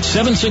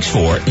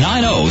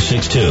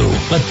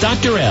 908-764-9062. Let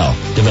Dr. L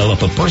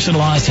develop a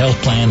personalized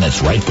health plan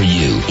that's right for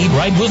you. Eat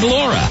Right with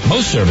Laura.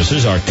 Most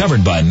services are covered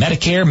by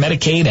Medicare,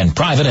 Medicaid, and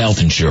private health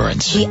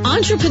insurance. The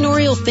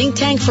Entrepreneurial Think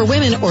Tank for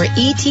Women, or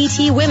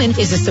ETT Women,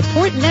 is a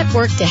support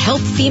network to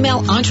help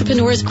female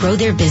entrepreneurs grow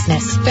their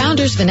business.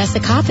 Founders Vanessa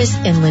Coppis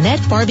and Lynette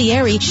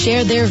Barbieri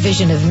share their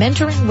vision of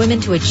mentoring women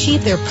to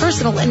achieve their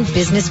personal and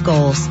business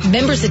goals.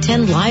 Members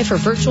attend live or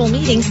virtual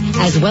meetings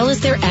as well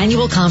as their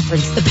annual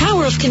conference, The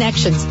Power of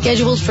Connections,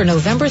 scheduled for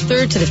November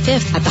 3rd to the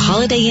 5th at the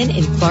Holiday Inn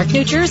in Clark,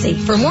 New Jersey.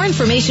 For more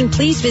information,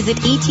 please visit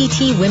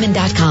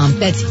ETTwomen.com.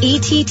 That's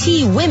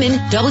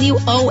ETTwomen,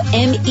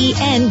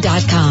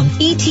 WOMEN.com.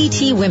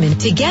 ETT Women.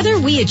 Together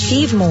we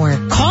achieve more.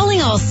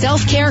 Calling all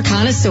self-care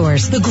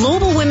connoisseurs. The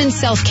Global Women's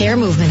Self-Care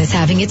Movement is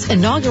having its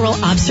inaugural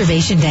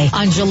Observation Day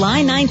on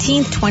July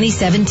 19th,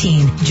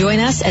 2017. Join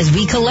us as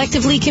we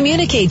collectively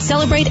communicate,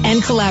 celebrate,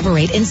 and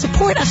collaborate in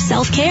support of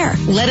self-care.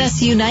 Let us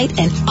unite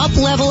and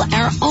up-level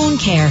our own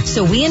care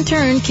so we in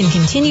turn can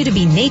continue to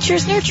be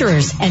nature's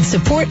nurturers and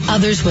support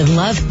others with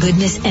love,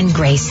 goodness, and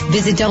grace.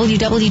 Visit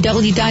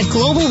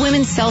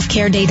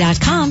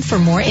www.globalwomenselfcareday.com for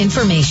more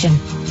information.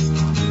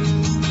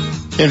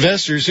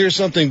 Investors, here's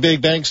something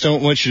big banks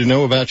don't want you to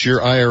know about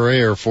your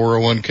IRA or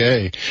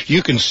 401k.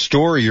 You can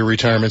store your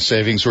retirement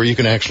savings where you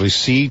can actually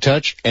see,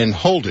 touch, and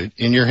hold it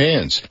in your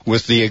hands.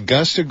 With the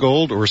Augusta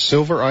Gold or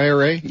Silver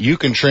IRA, you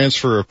can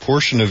transfer a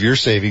portion of your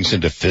savings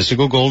into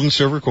physical gold and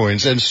silver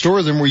coins and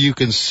store them where you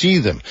can see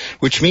them,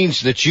 which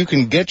means that you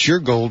can get your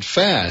gold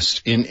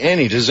fast in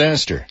any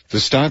disaster. The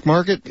stock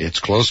market, it's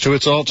close to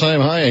its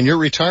all-time high, and your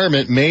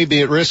retirement may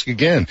be at risk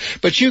again,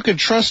 but you can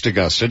trust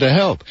Augusta to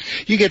help.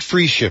 You get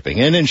free shipping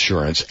and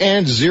insurance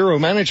and zero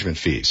management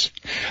fees.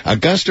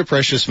 Augusta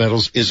Precious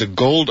Metals is a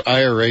gold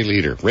IRA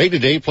leader,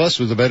 rated A+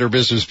 with the Better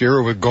Business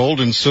Bureau, with gold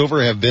and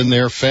silver have been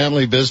their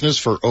family business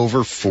for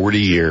over 40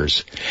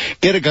 years.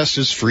 Get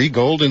Augusta's free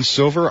gold and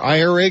silver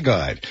IRA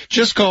guide.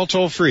 Just call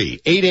toll-free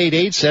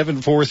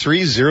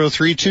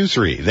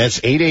 888-743-0323. That's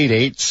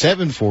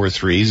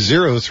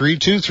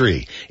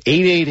 888-743-0323.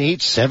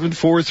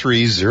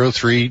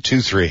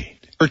 888-743-0323.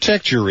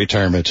 Protect your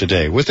retirement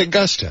today with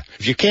Augusta.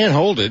 If you can't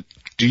hold it,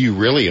 do you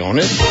really own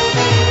it?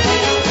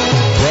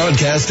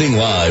 Broadcasting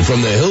live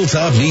from the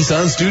Hilltop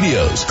Nissan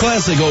Studios.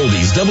 Classic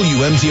Oldies,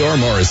 WMTR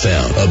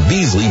Morristown, a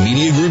Beasley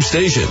Media Group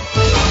station.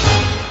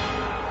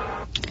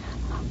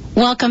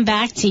 Welcome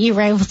back to Eat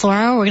Right with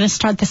Laura. We're going to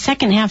start the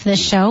second half of the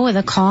show with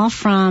a call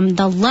from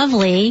the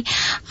lovely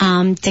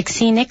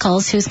Dixie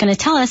Nichols, who's going to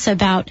tell us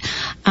about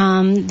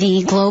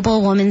the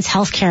Global Women's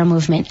Healthcare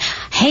Movement.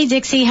 Hey,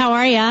 Dixie, how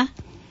are you?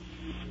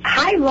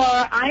 Hi,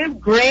 Laura. I am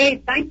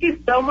great. Thank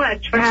you so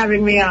much for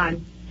having me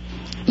on.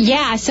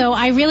 Yeah, so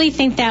I really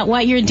think that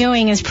what you're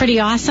doing is pretty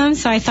awesome,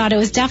 so I thought it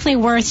was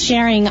definitely worth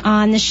sharing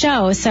on the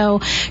show.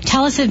 So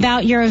tell us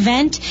about your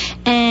event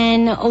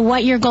and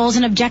what your goals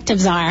and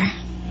objectives are.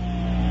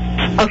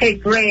 Okay,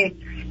 great.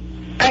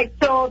 All right,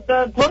 so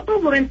the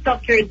Global Women's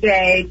Self-Care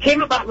Day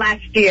came about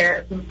last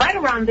year. Right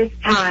around this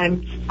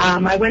time,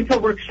 I went to a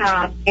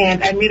workshop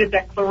and I made a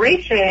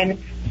declaration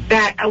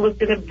that I was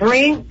going to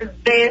bring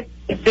this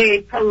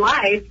day to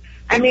life.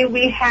 I mean,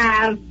 we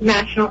have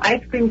National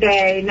Ice Cream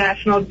Day,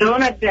 National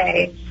Donut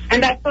Day,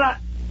 and I thought,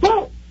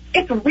 well,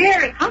 it's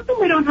weird. How come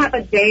we don't have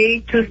a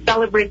day to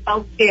celebrate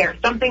self-care,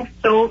 something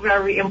so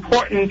very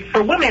important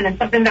for women and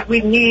something that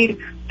we need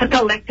to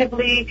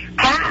collectively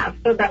have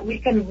so that we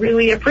can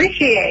really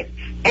appreciate?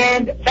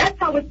 And that's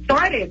how it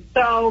started.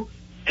 So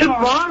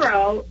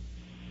tomorrow,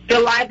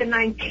 July the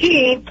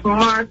 19th,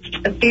 marks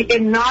the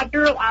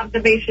inaugural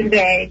observation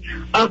day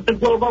of the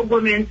Global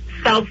Women's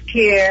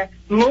Self-Care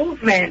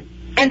Movement.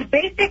 And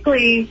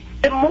basically,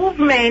 the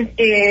movement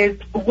is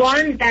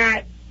one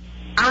that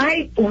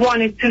I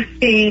wanted to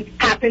see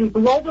happen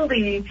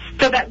globally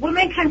so that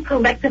women can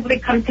collectively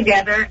come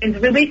together and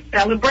really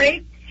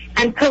celebrate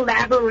and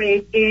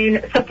collaborate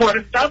in support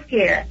of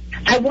self-care.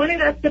 I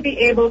wanted us to be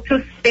able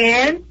to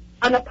stand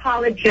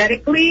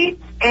unapologetically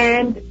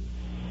and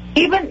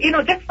even,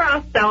 just for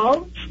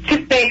ourselves,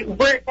 to say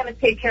we're going to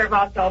take care of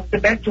ourselves the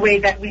best way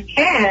that we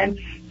can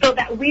so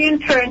that we in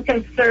turn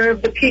can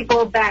serve the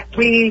people that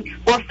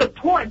or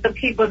support the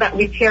people that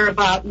we care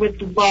about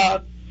with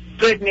love,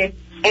 goodness,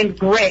 and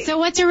grace. So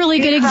what's a really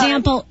good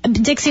example,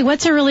 Dixie,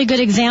 what's a really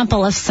good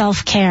example of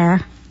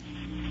self-care?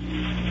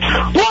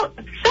 Well,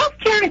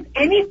 self-care is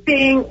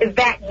anything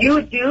that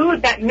you do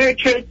that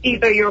nurtures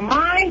either your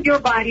mind, your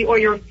body, or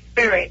your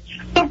spirit.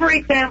 So, for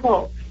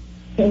example,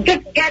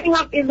 just getting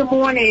up in the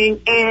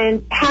morning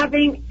and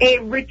having a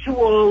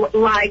ritual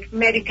like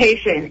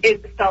meditation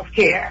is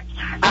self-care.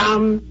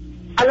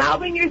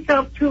 Allowing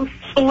yourself to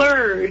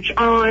splurge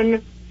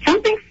on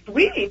something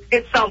sweet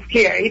is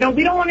self-care. We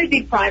don't want to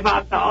deprive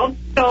ourselves.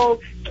 So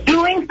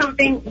doing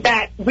something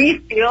that we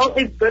feel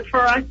is good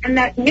for us and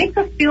that makes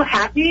us feel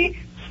happy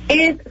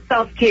is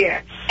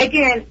self-care.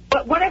 Again,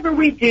 but whatever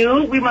we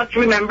do, we must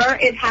remember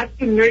it has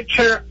to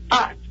nurture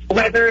us.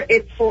 Whether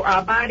it's for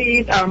our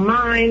bodies, our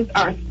minds,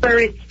 our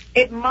spirits,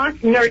 it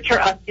must nurture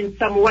us in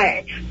some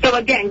way. So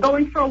again,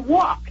 going for a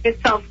walk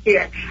is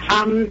self-care.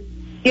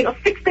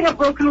 Fixing a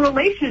broken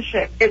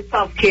relationship is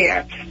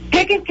self-care.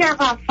 Taking care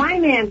of our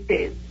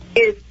finances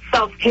is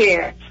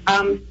self-care.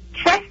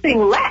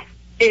 Stressing less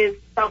is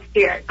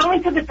self-care.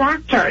 Going to the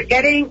doctor,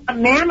 getting a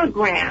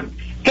mammogram,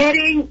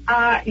 getting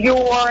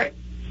your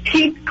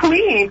teeth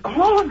cleaned,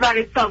 all of that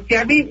is self-care.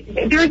 I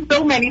mean, there's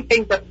so many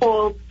things that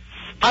fall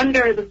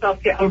under the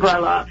self-care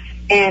umbrella,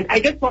 and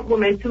I just want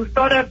women to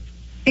sort of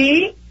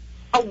be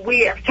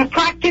aware, to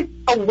practice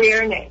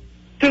awareness,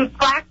 to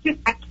practice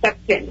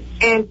acceptance,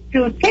 and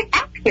to take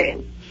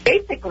action,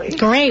 basically.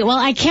 Great. Well,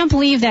 I can't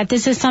believe that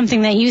this is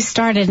something that you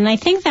started, and I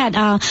think that,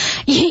 I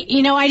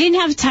didn't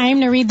have time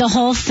to read the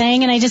whole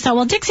thing, and I just thought,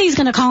 well, Dixie's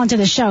going to call into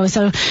the show,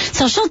 so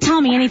she'll tell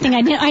me anything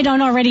I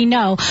don't already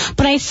know.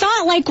 But I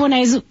thought, like, when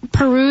I was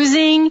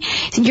perusing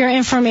your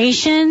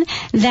information,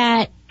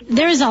 that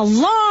there's a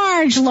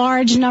large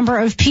number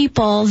of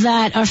people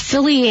that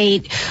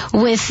affiliate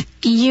with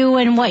you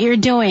and what you're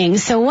doing.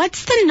 So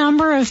what's the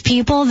number of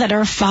people that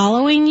are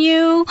following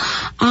you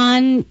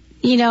on,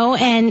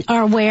 and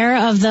are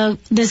aware of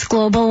this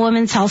global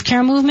women's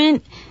healthcare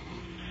movement?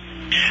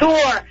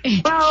 Sure.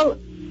 Well,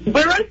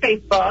 we're on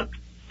Facebook,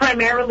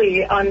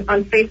 primarily on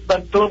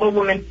Facebook, Global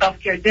Women's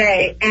Self-Care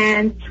Day,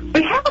 and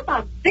we have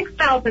about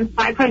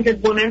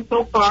 6,500 women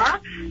so far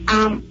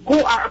who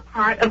are a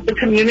part of the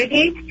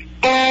community.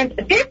 And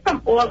they're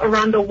from all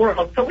around the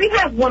world. So we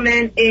have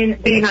women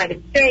in the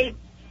United States,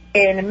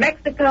 in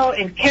Mexico,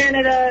 in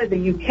Canada,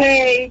 the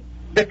UK,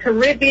 the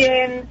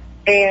Caribbean,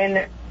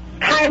 in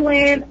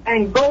Thailand,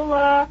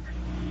 Angola,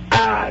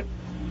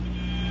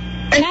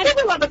 and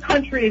several other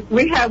countries.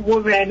 We have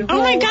women who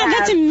my God,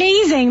 that's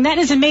amazing. That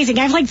is amazing.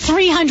 I have like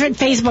 300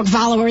 Facebook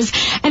followers,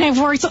 and I've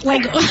worked my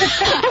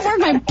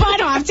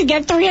butt off to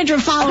get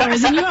 300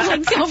 followers, and you have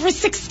like over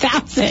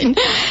 6,000.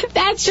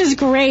 That's just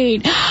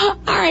great. All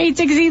right,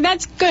 Dixie,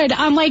 that's good.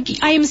 I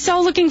am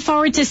so looking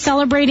forward to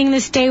celebrating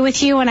this day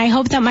with you, and I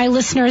hope that my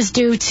listeners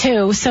do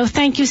too. So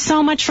thank you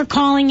so much for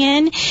calling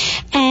in,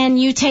 and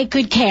you take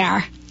good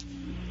care.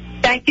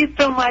 Thank you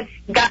so much.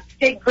 God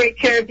take great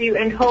care of you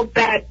and hope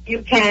that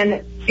you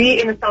can be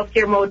in a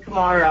self-care mode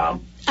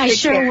tomorrow. I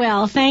sure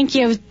will. Thank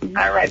you. All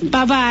right.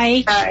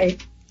 Bye-bye. Bye.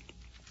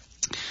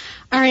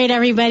 All right,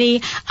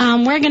 everybody.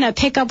 We're going to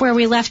pick up where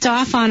we left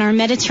off on our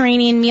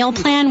Mediterranean meal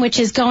plan, which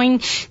is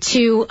going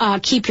to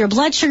keep your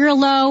blood sugar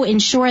low,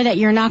 ensure that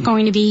you're not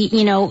going to be,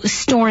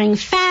 storing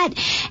fat.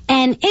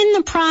 And in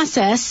the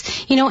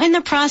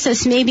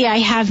process, maybe I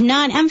have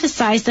not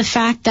emphasized the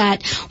fact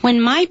that when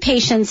my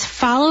patients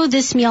follow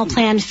this meal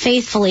plan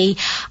faithfully,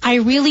 I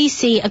really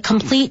see a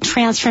complete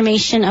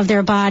transformation of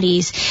their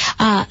bodies.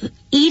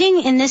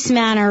 Eating in this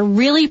manner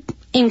really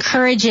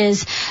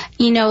encourages,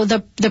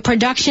 the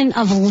production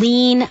of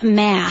lean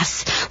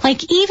mass.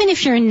 Like, even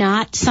if you're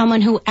not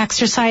someone who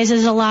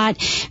exercises a lot,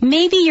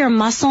 maybe your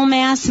muscle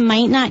mass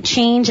might not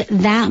change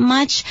that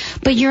much,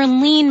 but your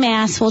lean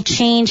mass will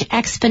change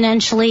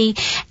exponentially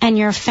and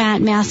your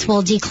fat mass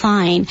will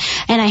decline.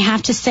 And I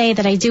have to say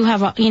that I do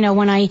have,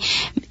 when I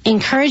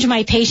encourage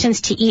my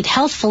patients to eat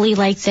healthfully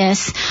like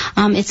this,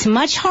 it's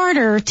much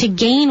harder to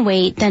gain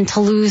weight than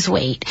to lose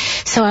weight.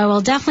 So I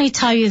will definitely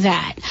tell you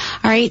that.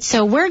 All right,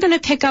 so we're going to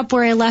pick up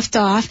where I left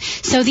off.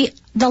 So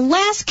the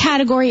last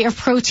category of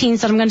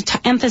proteins that I'm going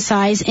to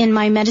emphasize in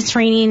my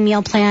Mediterranean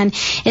meal plan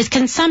is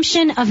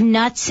consumption of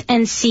nuts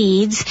and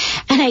seeds.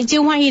 And I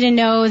do want you to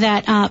know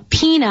that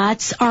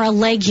peanuts are a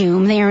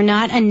legume. They are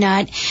not a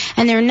nut,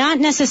 and they're not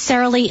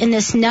necessarily in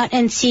this nut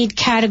and seed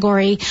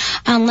category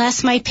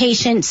unless my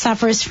patient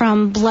suffers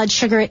from blood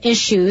sugar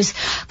issues,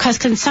 because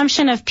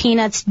consumption of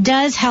peanuts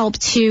does help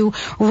to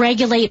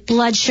regulate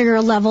blood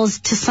sugar levels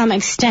to some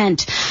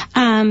extent.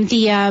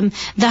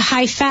 The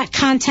high fat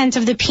content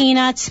of the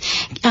peanuts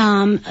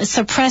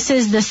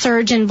suppresses the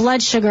surge in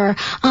blood sugar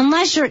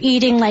unless you're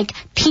eating like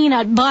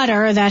peanut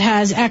butter that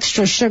has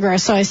extra sugar.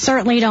 So I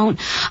certainly don't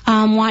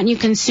want you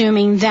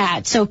consuming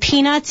that. So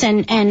peanuts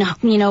and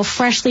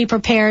freshly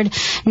prepared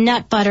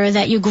nut butter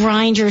that you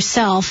grind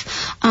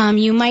yourself,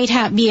 you might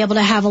be able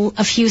to have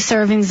a few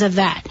servings of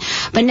that.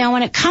 But now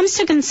when it comes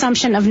to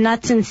consumption of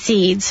nuts and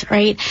seeds,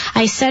 right,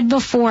 I said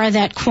before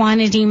that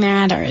quantity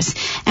matters.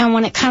 And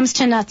when it comes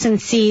to nuts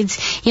and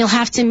seeds, you'll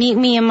have to meet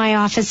me in my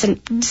office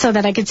so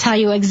that I could tell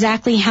you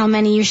exactly how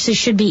many you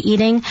should be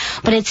eating,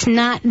 but it's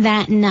not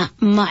that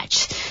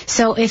much.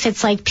 So if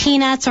it's like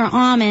peanuts or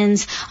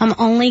almonds, I'm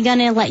only going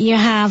to let you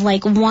have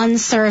like one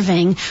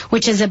serving,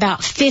 which is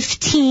about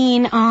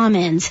 15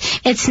 almonds.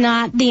 It's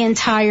not the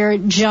entire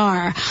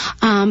jar,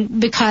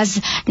 because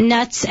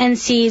nuts and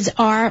seeds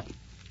are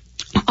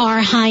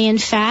high in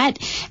fat,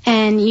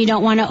 and you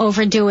don't want to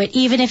overdo it.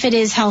 Even if it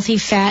is healthy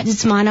fat,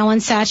 it's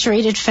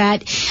monounsaturated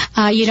fat,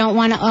 you don't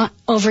want to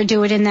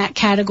overdo it in that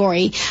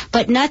category.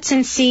 But nuts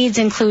and seeds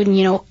include,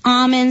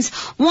 almonds,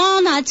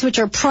 walnuts, which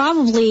are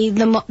probably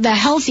the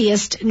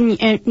healthiest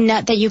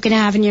nut that you can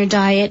have in your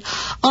diet.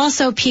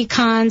 Also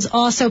pecans,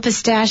 also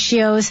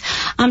pistachios.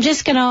 I'm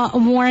just going to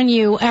warn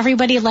you,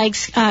 everybody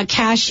likes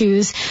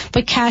cashews,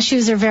 but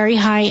cashews are very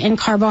high in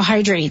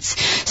carbohydrates.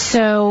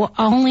 So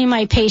only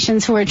my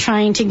patients who are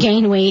trying to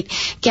gain weight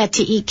get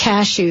to eat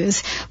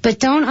cashews. But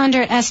don't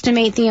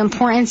underestimate the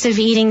importance of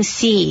eating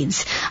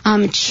seeds,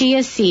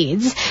 chia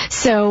seeds.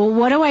 So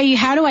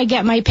how do I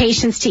get my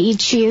patients to eat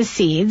chia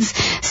seeds?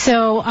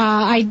 So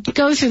I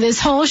go through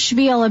this whole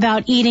spiel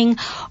about eating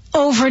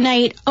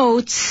overnight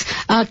oats,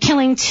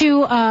 killing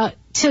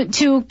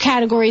two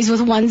categories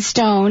with one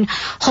stone,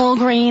 whole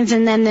grains,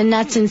 and then the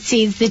nuts and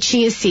seeds, the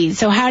chia seeds.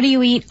 So how do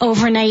you eat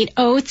overnight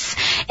oats?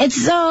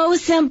 It's so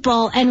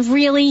simple and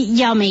really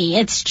yummy.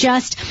 It's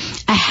just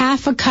a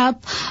half a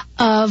cup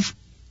of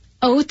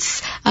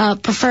oats,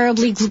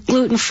 preferably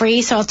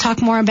gluten-free, so I'll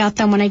talk more about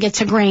them when I get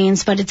to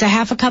grains, but it's a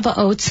half a cup of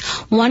oats,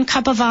 1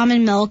 cup of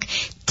almond milk,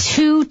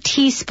 2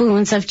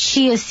 teaspoons of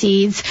chia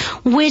seeds,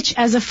 which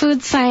as a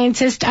food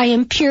scientist I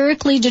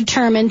empirically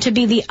determined to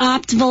be the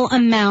optimal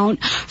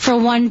amount for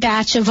one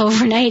batch of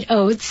overnight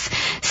oats.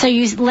 So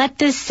you let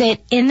this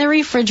sit in the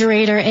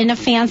refrigerator in a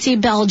fancy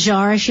bell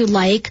jar if you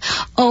like,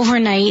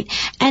 overnight,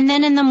 and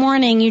then in the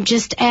morning you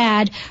just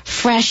add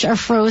fresh or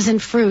frozen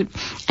fruit.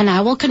 And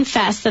I will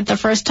confess that the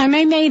first time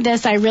I made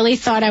this, I really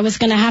thought I was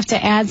going to have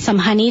to add some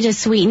honey to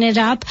sweeten it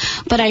up,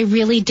 but I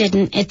really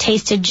didn't. It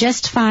tasted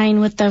just fine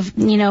with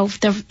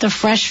the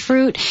fresh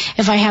fruit.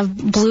 If I have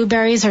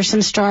blueberries or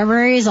some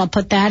strawberries, I'll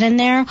put that in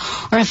there.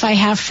 Or if I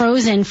have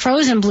frozen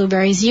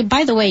blueberries,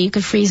 by the way, you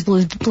could freeze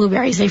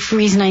blueberries. They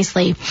freeze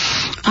nicely.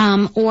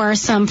 Or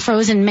some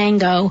frozen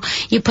mango.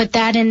 You put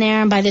that in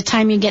there, and by the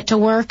time you get to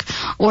work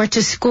or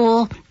to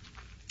school,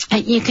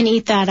 you can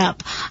eat that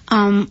up.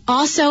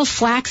 Also,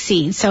 flax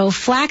seeds. So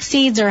flax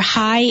seeds are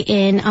high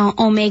in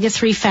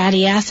omega-3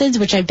 fatty acids,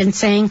 which I've been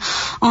saying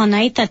all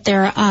night that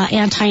they're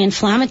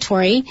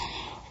anti-inflammatory.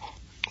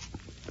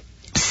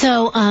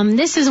 So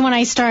this is when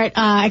I start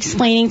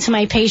explaining to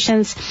my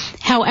patients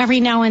how every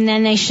now and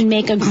then they should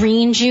make a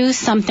green juice,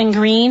 something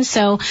green.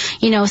 So,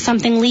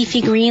 something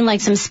leafy green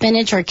like some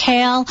spinach or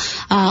kale,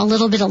 a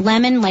little bit of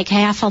lemon, like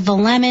half of a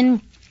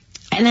lemon,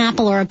 an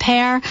apple or a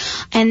pear,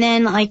 and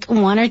then like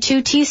 1 or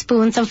 2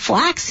 teaspoons of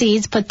flax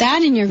seeds. Put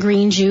that in your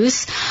green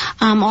juice.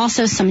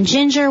 Also some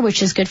ginger,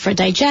 which is good for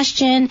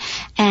digestion,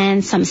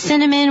 and some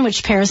cinnamon,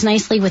 which pairs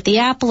nicely with the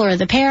apple or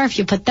the pear if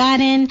you put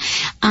that in.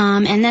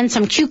 And then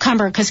some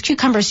cucumber, because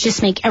cucumbers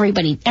just make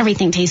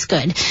everything taste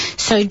good.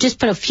 So just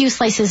put a few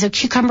slices of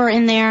cucumber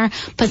in there,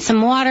 put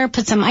some water,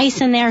 put some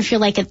ice in there if you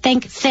like it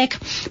thick.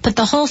 Put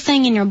the whole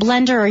thing in your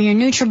blender or your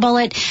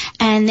NutriBullet,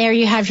 and there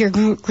you have your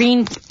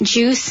green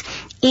juice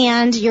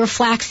and your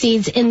flax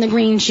seeds in the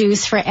green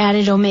juice for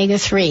added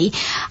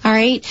omega-3. All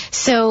right.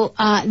 So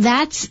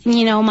that's,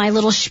 my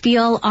little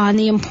spiel on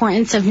the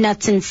importance of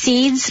nuts and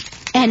seeds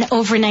and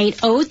overnight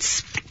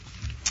oats.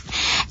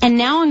 And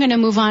now I'm going to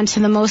move on to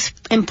the most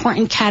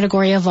important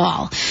category of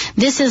all.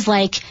 This is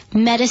like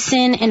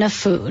medicine in a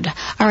food.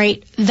 All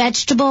right.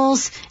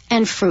 Vegetables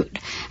and fruit.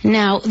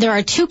 Now, there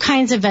are 2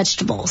 kinds of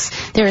vegetables.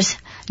 There's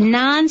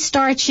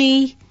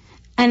non-starchy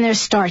and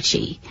there's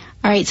starchy.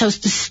 All right, so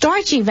the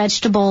starchy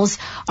vegetables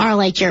are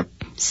like your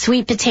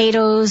sweet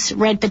potatoes,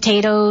 red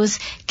potatoes,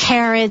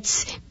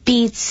 carrots,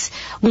 beets,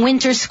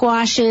 winter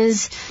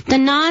squashes. The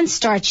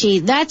non-starchy,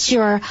 that's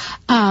your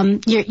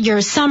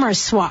summer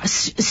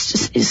squashes,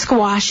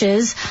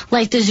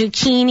 like the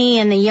zucchini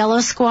and the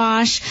yellow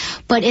squash.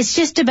 But it's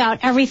just about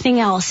everything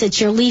else. It's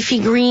your leafy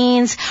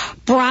greens,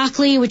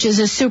 broccoli, which is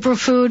a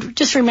superfood.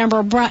 Just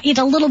remember, eat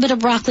a little bit of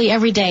broccoli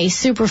every day,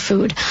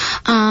 superfood.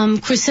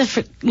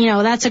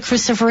 That's a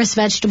cruciferous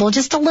vegetable,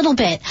 just a little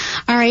bit.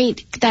 All right,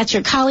 that's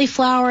your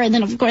cauliflower, and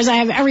then of course I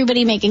have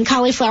everybody making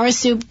cauliflower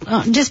soup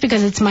just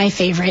because it's my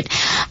favorite.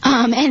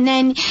 And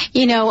then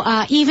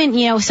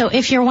so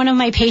if you're one of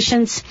my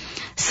patients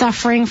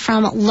suffering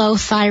from low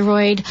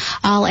thyroid,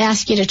 I'll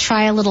ask you to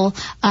try a little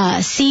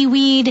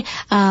seaweed,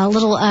 a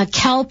little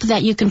kelp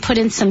that you can put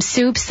in some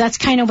soups. That's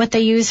kind of what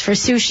they use for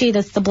sushi.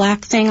 That's the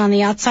black thing on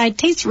the outside.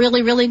 Tastes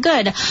really, really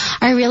good.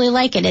 I really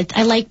like it.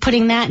 I like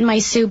putting that in my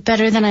soup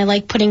better than I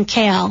like putting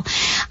kale.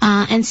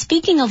 And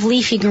speaking of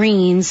leafy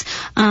greens,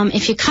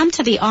 if you come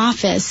to the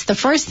office, the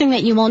first thing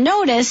that you will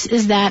notice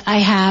is that I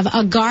have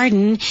a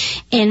garden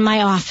in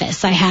my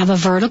office. I have a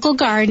vertical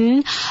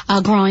garden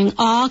growing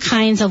all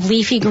kinds of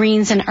leafy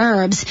greens and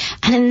herbs,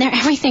 and in there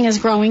everything is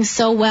growing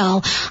so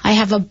well. I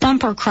have a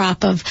bumper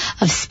crop of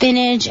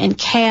spinach and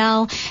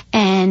kale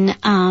and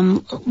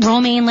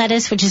romaine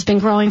lettuce, which has been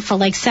growing for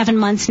like 7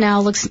 months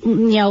now.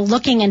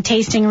 Looking and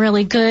tasting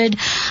really good.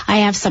 I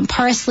have some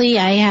parsley.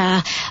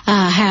 I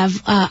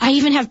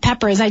even have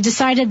peppers. I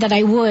decided that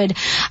I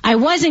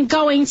wasn't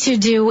going to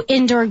do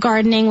indoor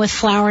gardening with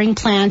flowering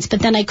plants, but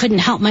then I couldn't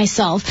help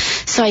myself,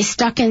 so I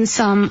stuck in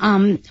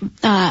some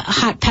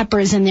hot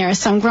peppers in there.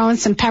 So I'm growing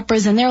some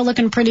peppers, and they're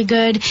looking pretty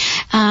good.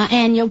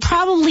 And you'll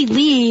probably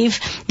leave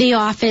the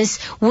office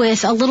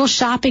with a little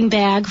shopping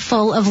bag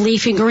full of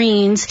leafy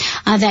greens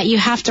that you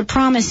have to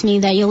promise me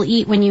that you'll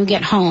eat when you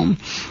get home.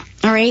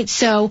 All right,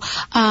 so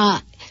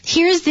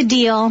here's the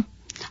deal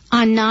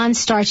on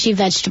non-starchy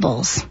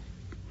vegetables.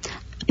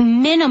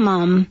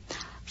 Minimum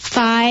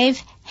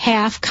 5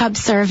 half-cup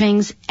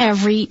servings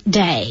every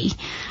day.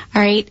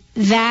 All right,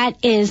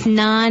 that is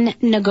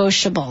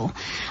non-negotiable.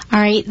 All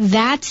right,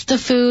 that's the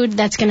food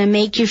that's going to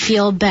make you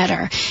feel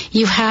better.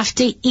 You have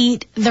to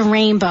eat the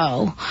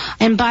rainbow.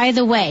 And by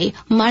the way,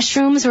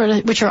 mushrooms,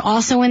 which are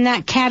also in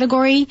that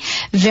category,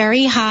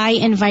 very high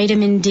in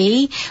vitamin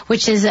D,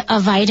 which is a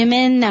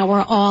vitamin that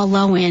we're all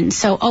low in.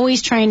 So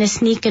always trying to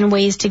sneak in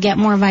ways to get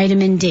more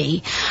vitamin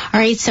D. All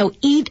right, so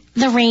eat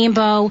the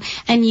rainbow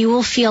and you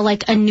will feel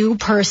like a new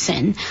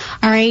person.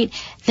 All right.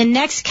 The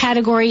next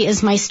category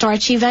is my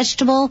starchy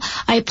vegetable.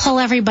 I pull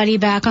everybody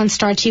back on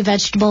starchy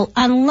vegetable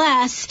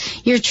unless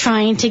you're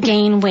trying to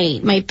gain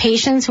weight. My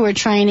patients who are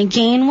trying to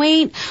gain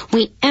weight,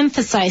 we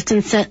emphasize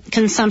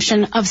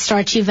consumption of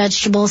starchy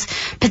vegetables,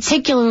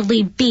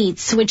 particularly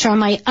beets, which are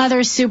my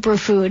other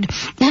superfood.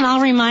 And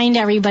I'll remind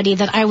everybody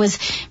that I was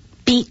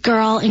beet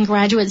girl in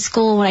graduate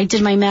school when I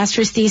did my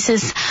master's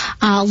thesis,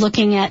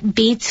 looking at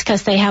beets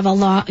because they have a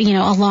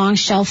long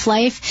shelf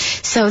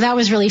life. So that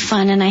was really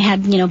fun. And I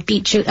had,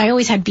 beet juice. I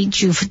always had beet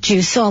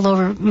juice all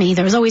over me.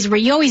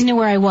 You always knew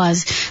where I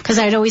was because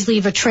I'd always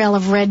leave a trail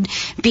of red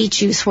beet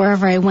juice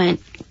wherever I went.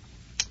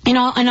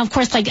 And of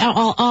course, like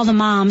all the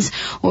moms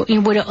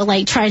would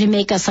like try to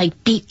make us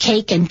like beet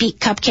cake and beet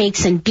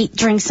cupcakes and beet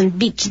drinks and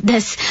beet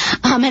this.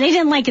 And I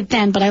didn't like it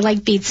then, but I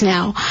like beets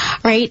now,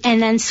 right?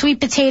 And then sweet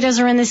potatoes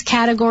are in this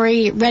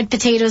category, red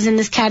potatoes in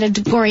this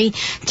category,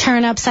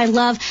 turnips. I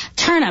love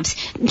turnips.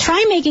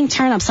 Try making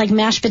turnips like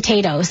mashed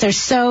potatoes. They're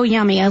so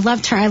yummy. I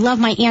love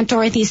my Aunt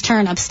Dorothy's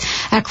turnips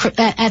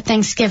at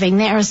Thanksgiving.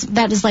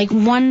 That is like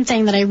one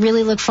thing that I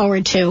really look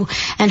forward to,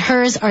 and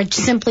hers are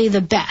simply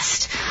the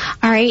best.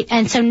 All right,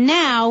 and so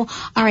now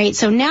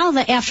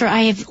that after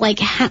I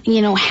have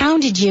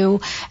hounded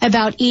you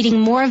about eating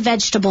more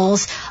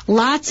vegetables,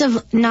 lots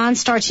of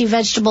non-starchy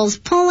vegetables,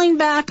 pulling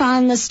back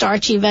on the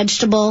starchy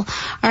vegetable.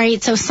 All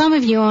right, so some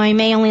of you, I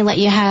may only let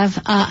you have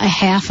a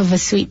half of a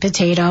sweet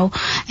potato,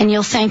 and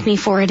you'll thank me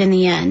for it in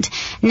the end.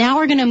 Now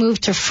we're going to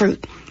move to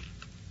fruit.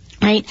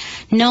 Right?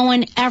 No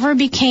one ever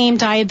became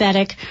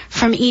diabetic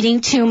from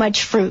eating too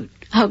much fruit.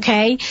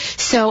 Okay,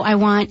 so I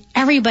want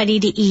everybody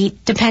to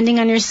eat, depending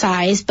on your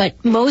size,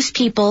 but most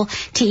people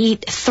to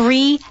eat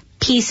 3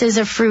 pieces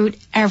of fruit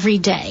every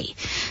day.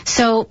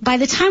 So by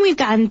the time we've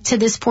gotten to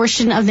this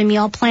portion of the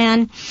meal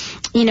plan,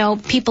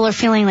 people are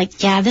feeling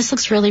like, yeah, this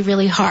looks really,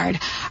 really hard.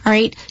 All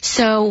right,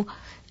 so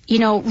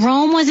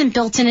Rome wasn't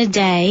built in a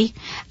day,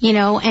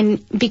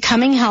 and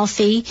becoming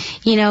healthy,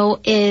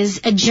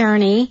 is a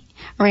journey.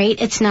 Right?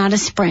 It's not a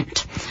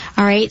sprint.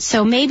 All right?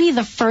 So maybe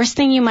the first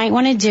thing you might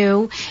want to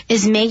do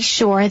is make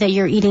sure that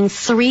you're eating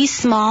 3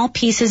 small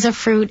pieces of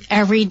fruit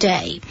every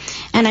day.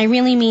 And I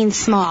really mean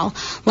small.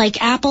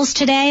 Like apples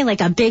today,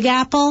 like a big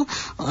apple,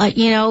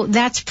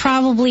 that's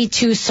probably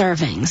 2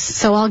 servings.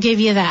 So I'll give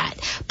you that.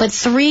 But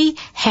 3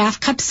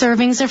 half-cup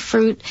servings of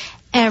fruit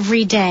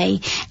every day.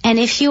 And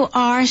if you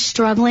are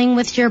struggling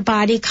with your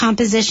body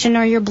composition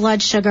or your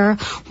blood sugar,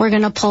 we're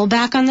going to pull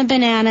back on the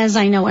bananas.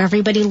 I know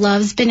everybody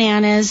loves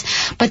bananas,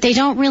 but they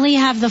don't really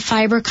have the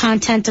fiber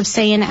content of,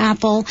 say, an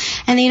apple,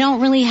 and they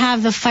don't really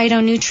have the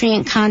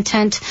phytonutrient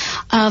content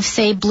of,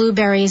 say,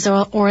 blueberries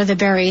or the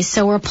berries.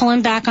 So we're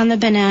pulling back on the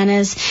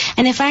bananas.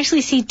 And if I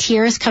actually see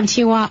tears come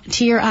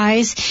to your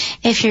eyes,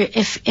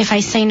 if I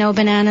say no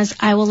bananas,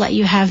 I will let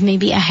you have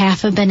maybe a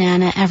half a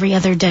banana every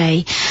other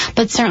day.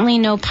 But certainly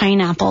no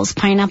pineapples.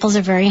 Pineapples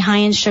are very high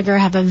in sugar,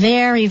 have a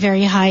very,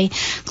 very high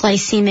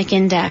glycemic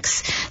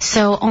index.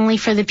 So only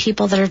for the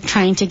people that are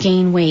trying to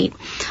gain weight.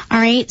 All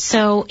right,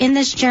 so in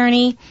this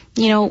journey,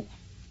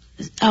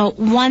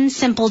 one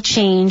simple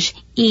change: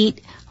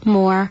 eat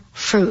more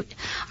fruit.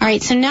 All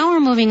right, so now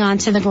we're moving on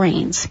to the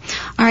grains.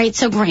 All right,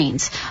 so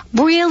grains.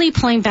 Really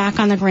pulling back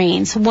on the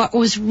grains. What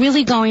was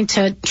really going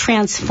to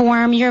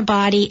transform your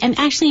body and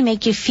actually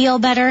make you feel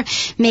better,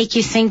 make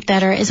you think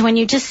better, is when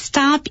you just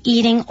stop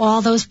eating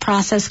all those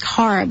processed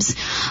carbs.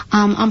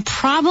 I'm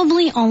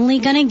probably only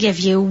going to give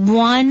you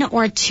 1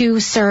 or 2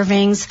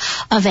 servings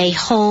of a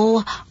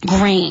whole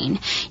grain.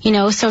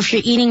 So if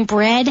you're eating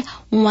bread,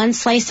 1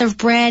 slice of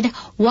bread,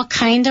 what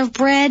kind of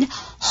bread?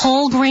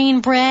 Whole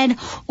grain bread,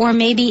 or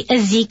maybe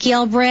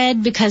Ezekiel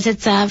bread, because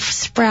it's a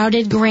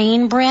sprouted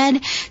grain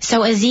bread.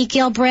 So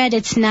Ezekiel bread,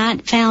 it's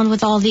not found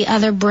with all the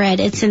other bread.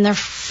 It's in the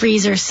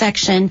freezer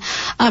section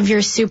of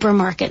your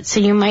supermarket. So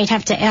you might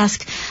have to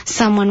ask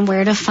someone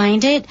where to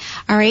find it.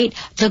 All right.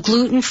 The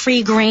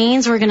gluten-free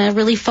grains, we're going to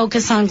really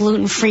focus on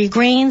gluten-free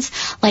grains,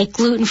 like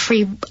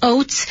gluten-free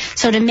oats.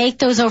 So to make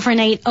those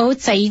overnight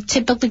oats, I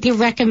typically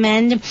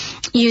recommend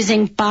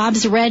using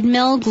Bob's Red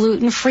Mill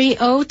gluten-free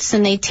oats,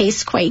 and they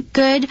taste quite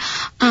good.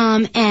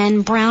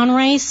 And brown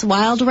rice,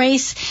 wild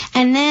rice,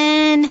 and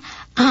then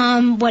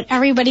what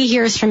everybody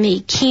hears from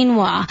me,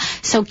 quinoa.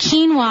 So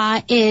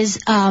quinoa is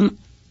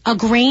a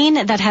grain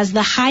that has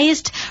the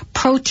highest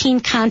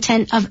protein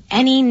content of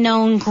any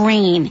known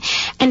grain.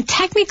 And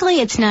technically,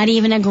 it's not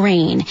even a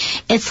grain.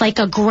 It's like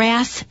a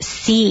grass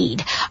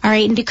seed. All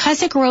right. And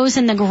because it grows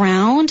in the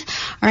ground,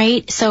 all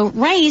right, so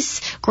rice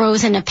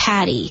grows in a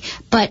paddy,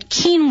 but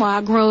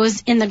quinoa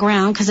grows in the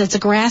ground because it's a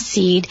grass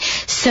seed.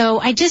 So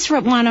I just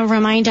want to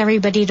remind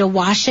everybody to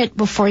wash it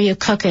before you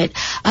cook it.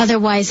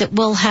 Otherwise, it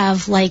will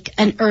have like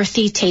an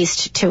earthy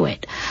taste to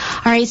it.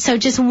 All right. So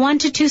just 1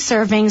 to 2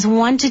 servings,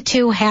 1 to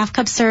 2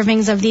 half-cup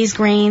servings of these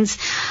grains,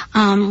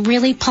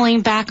 really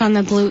pulling back on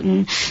the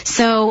gluten.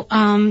 So,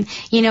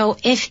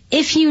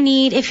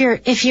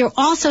 if you're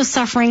also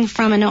suffering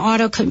from an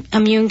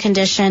autoimmune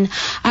condition,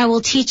 I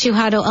will teach you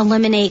how to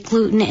eliminate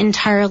gluten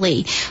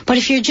entirely. But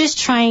if you're just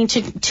trying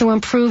to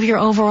improve your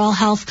overall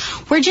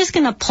health, we're just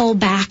going to pull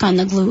back on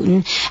the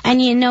gluten.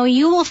 And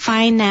you will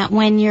find that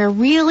when you're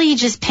really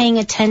just paying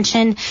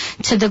attention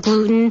to the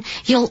gluten,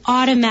 you'll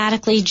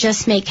automatically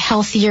just make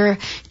healthier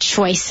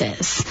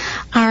choices.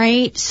 All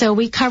right. So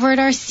we covered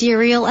our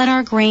cereal and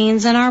our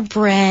grains and our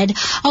bread.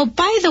 Oh,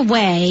 by the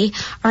way,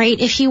 all right,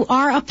 if you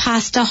are a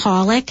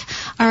pastaholic,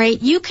 all right,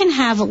 you can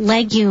have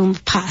legume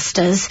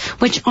pastas,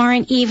 which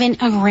aren't even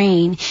a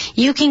grain.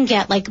 You can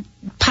get like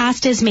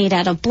pastas made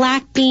out of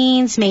black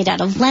beans, made out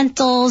of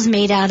lentils,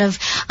 made out of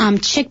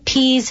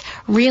chickpeas,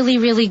 really,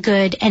 really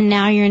good. And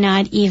now you're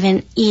not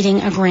even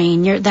eating a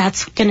grain.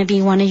 That's going to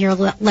be one of your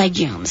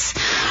legumes.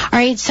 All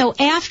right, so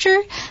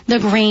after the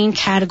grain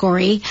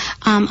category,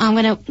 I'm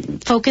going to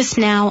focus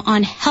now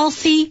on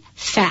healthy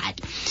fat.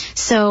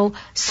 So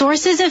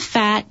sources of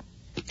fat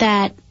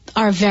that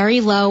are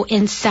very low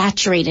in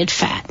saturated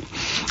fat.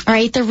 All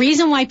right, the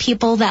reason why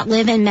people that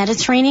live in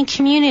Mediterranean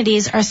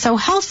communities are so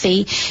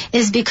healthy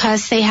is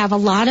because they have a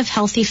lot of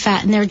healthy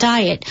fat in their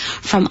diet,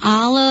 from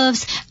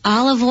olives,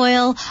 olive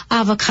oil,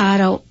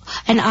 avocado,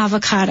 and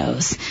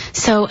avocados.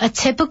 So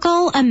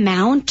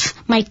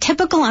my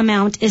typical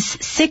amount is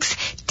 6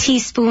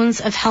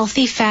 teaspoons of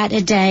healthy fat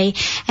a day,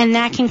 and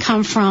that can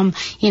come from,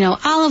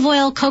 olive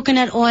oil,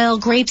 coconut oil,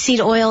 grapeseed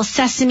oil,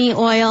 sesame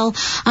oil,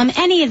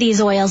 any of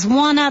these oils,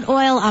 walnut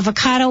oil,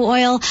 avocado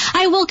oil.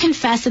 I will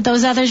confess that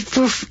those other,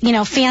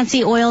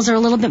 fancy oils are a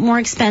little bit more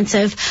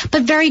expensive,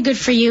 but very good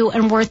for you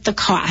and worth the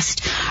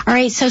cost. All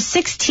right, so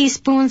 6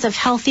 teaspoons of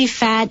healthy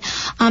fat,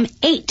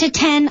 8 to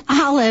 10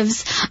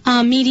 olives,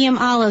 medium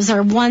olives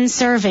are 1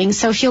 serving.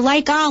 So if you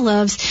like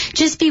olives,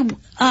 just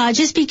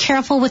be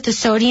careful with the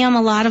sodium.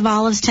 A lot of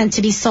olives tend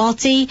to be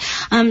salty.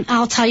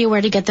 I'll tell you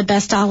where to get the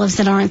best olives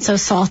that aren't so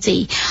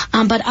salty.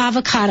 But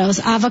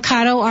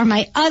avocado are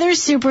my other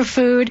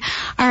superfood.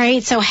 All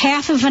right, so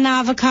half of an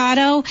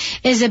avocado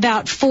is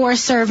about 4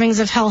 servings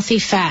of healthy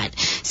fat.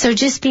 So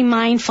just be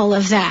mindful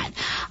of that.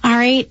 All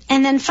right,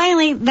 and then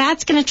finally,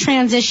 that's going to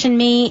transition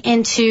me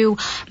into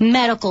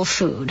medical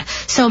food.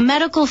 So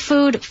medical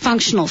food,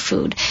 functional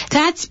food.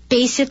 That's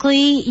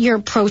basically your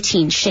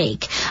protein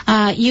shake.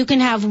 You can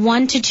have 1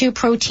 1 to 2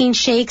 protein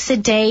shakes a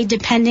day,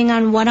 depending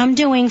on what I'm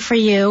doing for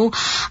you.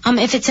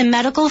 If it's a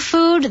medical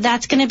food,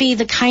 that's going to be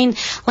the kind,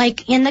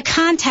 like in the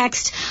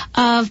context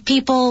of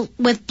people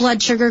with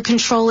blood sugar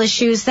control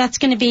issues, that's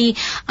going to be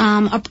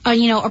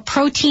a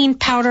protein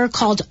powder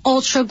called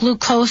Ultra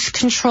Glucose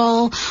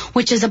Control,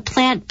 which is a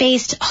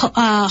plant-based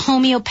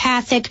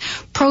homeopathic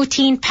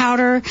protein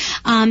powder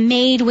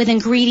made with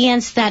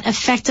ingredients that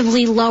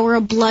effectively lower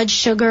blood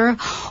sugar.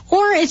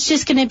 Or it's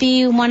just going to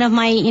be one of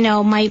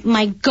my,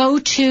 my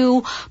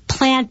go-to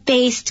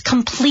plant-based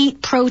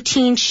complete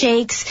protein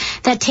shakes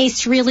that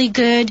taste really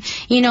good.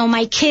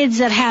 My kids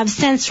that have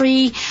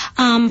sensory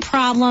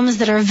problems,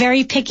 that are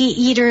very picky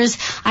eaters,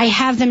 I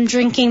have them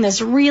drinking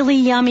this really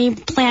yummy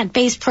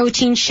plant-based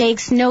protein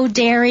shakes, no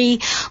dairy,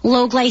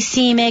 low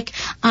glycemic,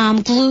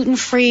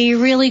 gluten-free,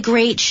 really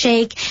great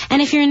shake.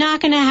 And if you're not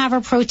going to have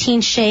a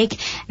protein shake,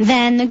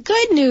 then the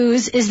good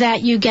news is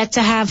that you get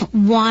to have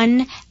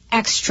one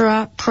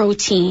extra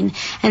protein,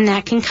 and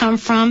that can come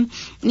from,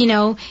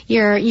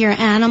 your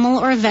animal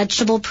or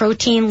vegetable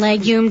protein,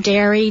 legume,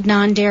 dairy,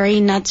 non-dairy,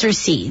 nuts or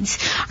seeds.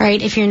 All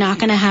right, if you're not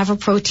going to have a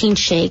protein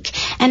shake.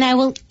 And I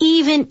will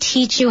even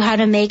teach you how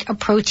to make a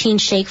protein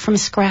shake from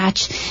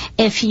scratch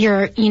if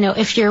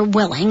you're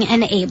willing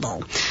and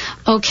able.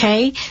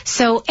 Okay,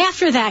 so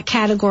after that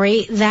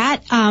category,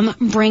 that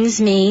brings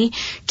me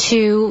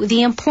to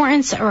the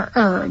importance of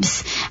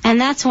herbs. And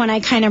that's when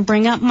I kind of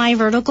bring up my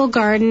vertical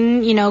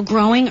garden,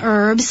 growing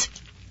herbs.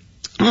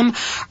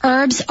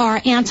 Herbs are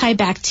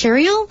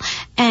antibacterial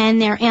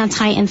and they're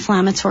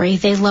anti-inflammatory.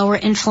 They lower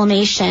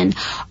inflammation.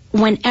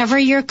 Whenever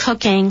you're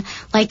cooking,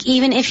 like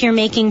even if you're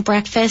making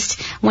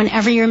breakfast,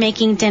 whenever you're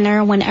making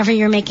dinner, whenever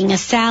you're making a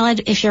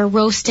salad, if you're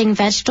roasting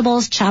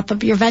vegetables, chop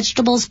up your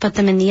vegetables, put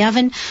them in the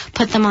oven,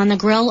 put them on the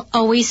grill,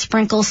 always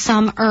sprinkle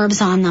some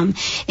herbs on them.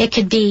 It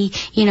could be,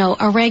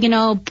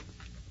 oregano,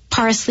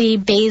 parsley,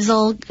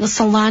 basil,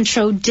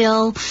 cilantro,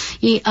 dill,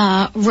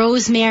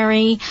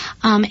 rosemary,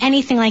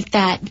 anything like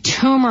that.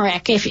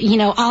 Turmeric.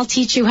 I'll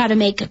teach you how to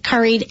make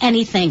curried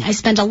anything. I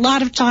spend a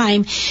lot of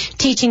time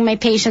teaching my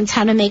patients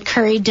how to make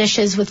curry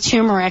dishes with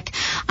turmeric.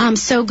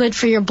 So good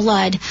for your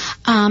blood.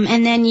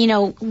 And then,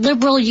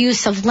 liberal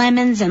use of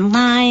lemons and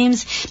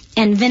limes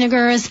and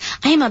vinegars.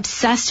 I am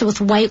obsessed with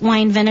white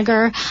wine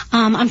vinegar.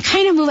 I'm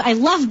kind of I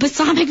love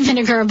balsamic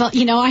vinegar, but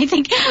I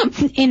think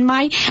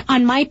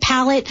on my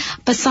palate,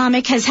 balsamic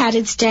has had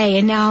its day,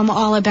 and now I'm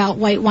all about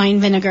white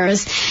wine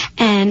vinegars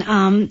and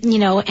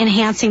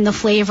enhancing the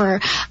flavor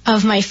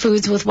of my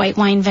foods with white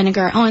wine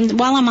vinegar. Oh, and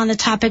while I'm on the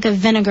topic of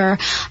vinegar,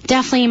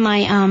 definitely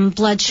my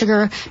blood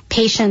sugar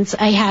patients,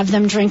 I have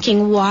them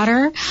drinking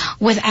water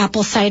with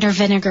apple cider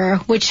vinegar,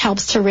 which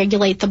helps to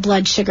regulate the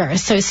blood sugar.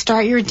 So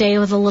start your day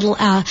with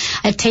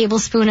a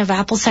tablespoon of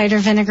apple cider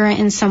vinegar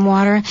in some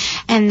water,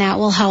 and that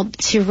will help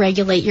to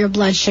regulate your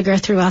blood sugar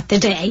throughout the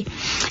day.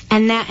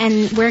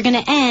 And we're going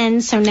to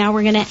end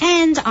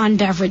on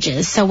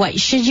beverages. So what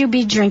should you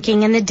be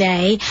drinking in the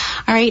day?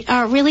 All right,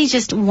 really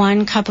just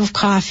 1 cup of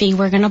coffee.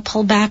 We're going to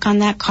pull back on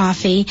that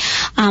coffee.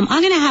 I'm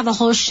going to have a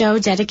whole show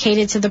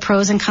dedicated to the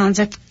pros and cons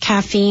of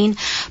caffeine,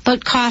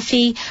 but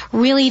coffee,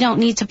 really don't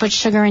need to put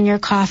sugar in your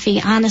coffee.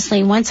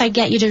 Honestly, once I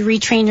get you to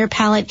retrain your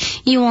palate,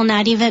 you will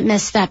not even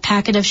miss that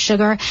packet of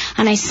sugar.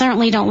 And I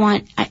certainly don't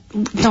want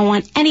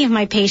any of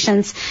my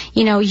patients,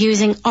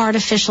 using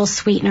artificial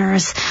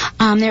sweeteners.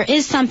 There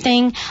is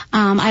something,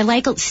 I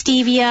like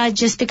stevia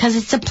just because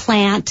it's a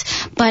plant,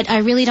 but I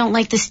really don't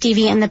like the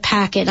stevia in the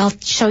packet. I'll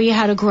show you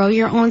how to grow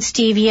your own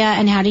stevia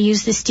and how to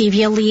use the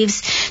stevia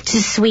leaves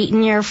to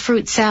sweeten your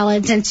fruit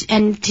salads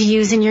and to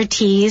use in your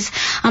teas.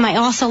 I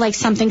also like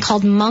something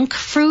called monk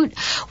fruit,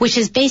 which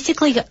is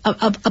basically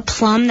a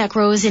plum that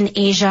grows in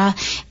Asia.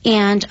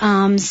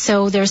 And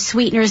so there's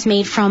sweeteners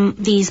made from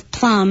these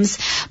plums,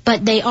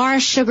 but they are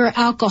sugar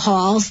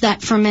alcohols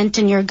that ferment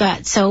in your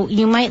gut. So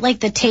you might like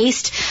the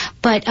taste,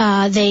 but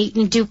they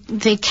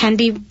can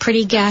be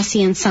pretty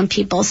gassy in some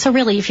people. So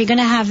really, if you're going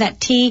to have that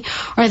tea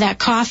or that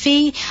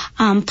coffee,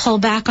 pull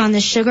back on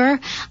the sugar.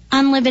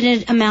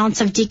 Unlimited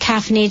amounts of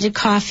decaffeinated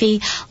coffee.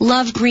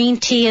 Love green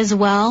tea as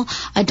well.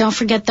 Don't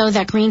forget, though,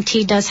 that green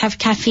tea does have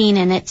caffeine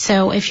in it.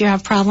 So if you have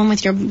a problem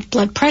with your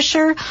blood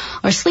pressure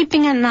or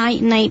sleeping at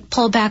night,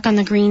 pull back on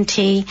the green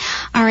tea.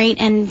 All right,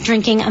 and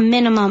drinking a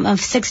minimum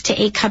of 6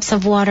 to 8 cups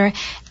of water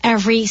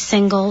every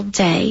single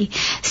day.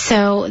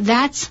 So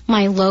that's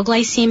my low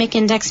glycemic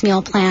index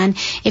meal plan.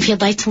 If you'd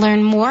like to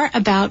learn more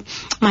about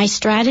my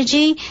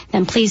strategy,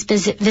 then please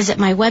visit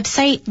my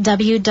website,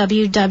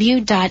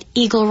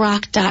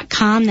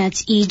 www.eaglerock.com.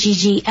 That's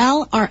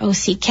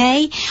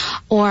EGGLROCK.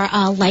 Or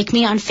like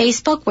me on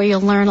Facebook, where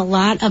you'll learn a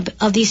lot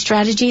of these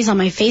strategies on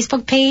my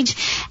Facebook page.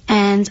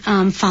 And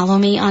follow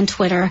me on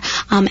Twitter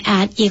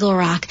at Eagle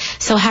Rock.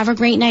 So have a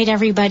great night,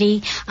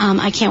 everybody.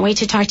 I can't wait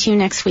to talk to you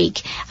next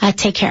week.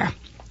 Take care.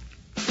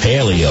 Hey.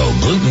 paleo,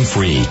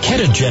 gluten-free,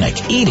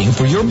 ketogenic, eating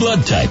for your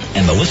blood type,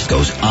 and the list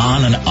goes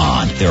on and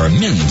on. There are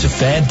millions of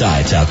fad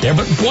diets out there,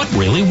 but what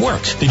really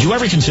works? Did you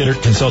ever consider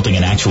consulting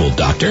an actual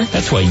doctor?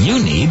 That's why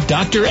you need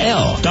Dr.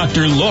 L.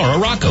 Dr. Laura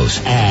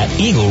Rockos at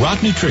Eagle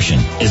Rock Nutrition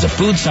is a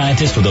food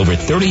scientist with over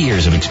 30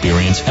 years of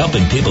experience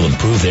helping people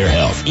improve their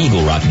health.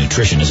 Eagle Rock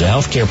Nutrition is a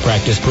healthcare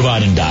practice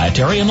providing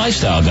dietary and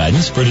lifestyle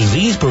guidance for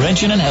disease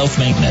prevention and health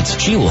maintenance.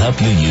 She will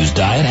help you use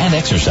diet and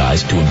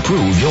exercise to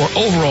improve your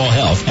overall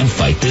health and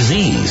fight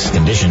disease.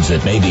 Conditions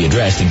that may be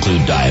addressed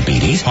include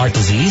diabetes, heart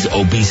disease,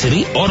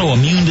 obesity,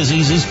 autoimmune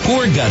diseases,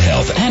 poor gut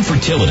health, and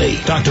fertility.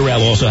 Dr.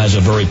 L also has a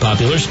very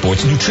popular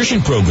sports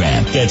nutrition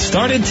program. Get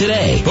started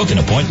today. Book an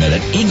appointment at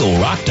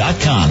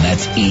eaglerock.com.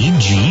 That's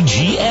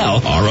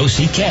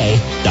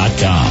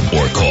EGGLROCK.com.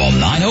 Or call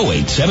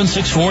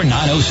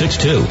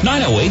 908-764-9062.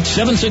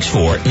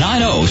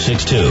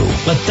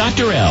 908-764-9062. Let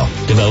Dr. L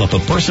develop a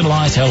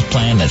personalized health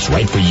plan that's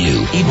right for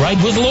you. Eat right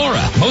with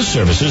Laura. Most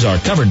services are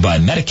covered by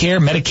Medicare,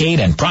 Medicaid,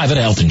 and private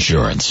health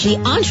insurance. The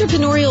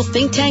Entrepreneurial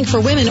Think Tank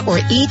for Women, or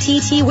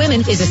ETT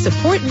Women, is a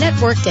support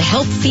network to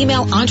help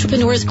female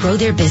entrepreneurs grow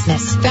their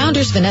business.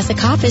 Founders Vanessa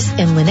Coppis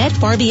and Lynette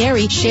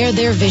Barbieri share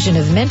their vision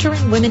of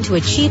mentoring women to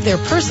achieve their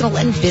personal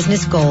and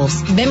business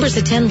goals. Members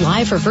attend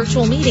live or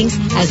virtual meetings,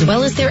 as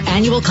well as their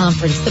annual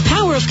conference, The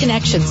Power of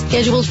Connections,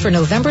 scheduled for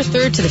November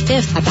 3rd to the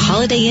 5th at the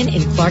Holiday Inn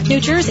in Clark, New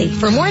Jersey.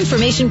 For more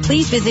information,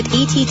 please visit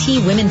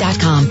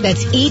ETTwomen.com.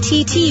 That's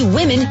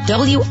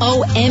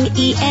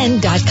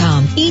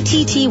ETTwomen.com.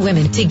 ETT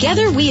Women.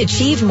 Together we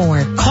achieve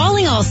more.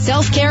 Calling all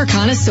self-care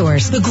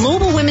connoisseurs. The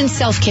Global Women's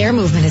Self-Care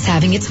Movement is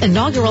having its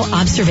inaugural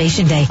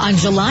Observation Day on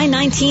July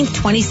 19th,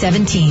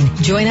 2017.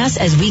 Join us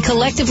as we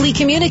collectively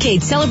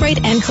communicate,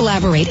 celebrate, and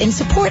collaborate in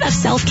support of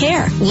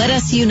self-care. Let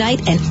us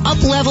unite and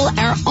up-level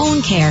our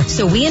own care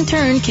so we in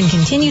turn can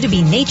continue to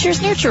be nature's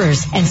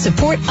nurturers and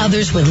support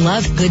others with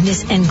love,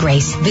 goodness, and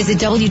grace. Visit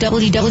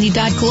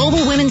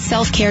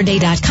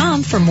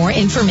www.globalwomenselfcareday.com for more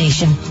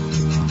information.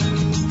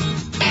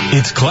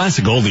 It's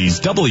Classic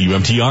Oldies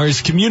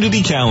WMTR's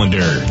Community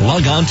Calendar.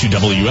 Log on to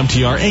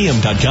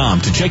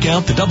WMTRAM.com to check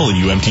out the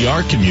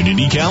WMTR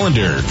Community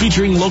Calendar,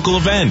 featuring local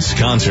events,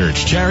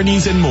 concerts,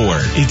 charities, and more.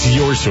 It's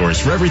your source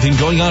for everything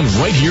going on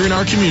right here in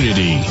our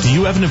community. Do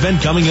you have an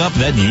event coming up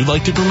that you'd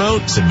like to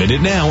promote? Submit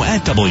it now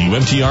at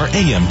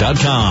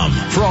WMTRAM.com.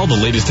 For all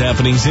the latest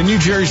happenings in New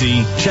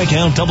Jersey, check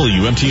out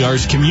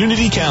WMTR's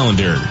Community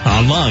Calendar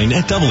online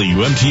at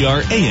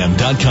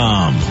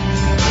WMTRAM.com.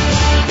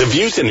 The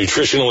views and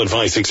nutritional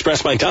advice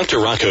expressed by Dr.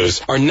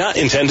 Rockos are not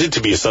intended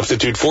to be a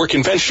substitute for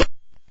conventional.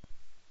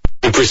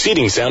 The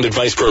preceding sound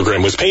advice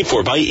program was paid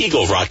for by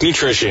Eagle Rock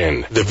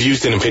Nutrition. The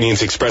views and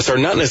opinions expressed are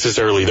not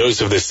necessarily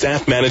those of the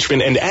staff,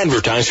 management, and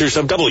advertisers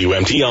of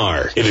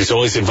WMTR. It is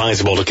always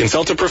advisable to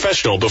consult a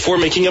professional before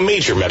making a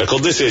major medical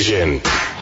decision.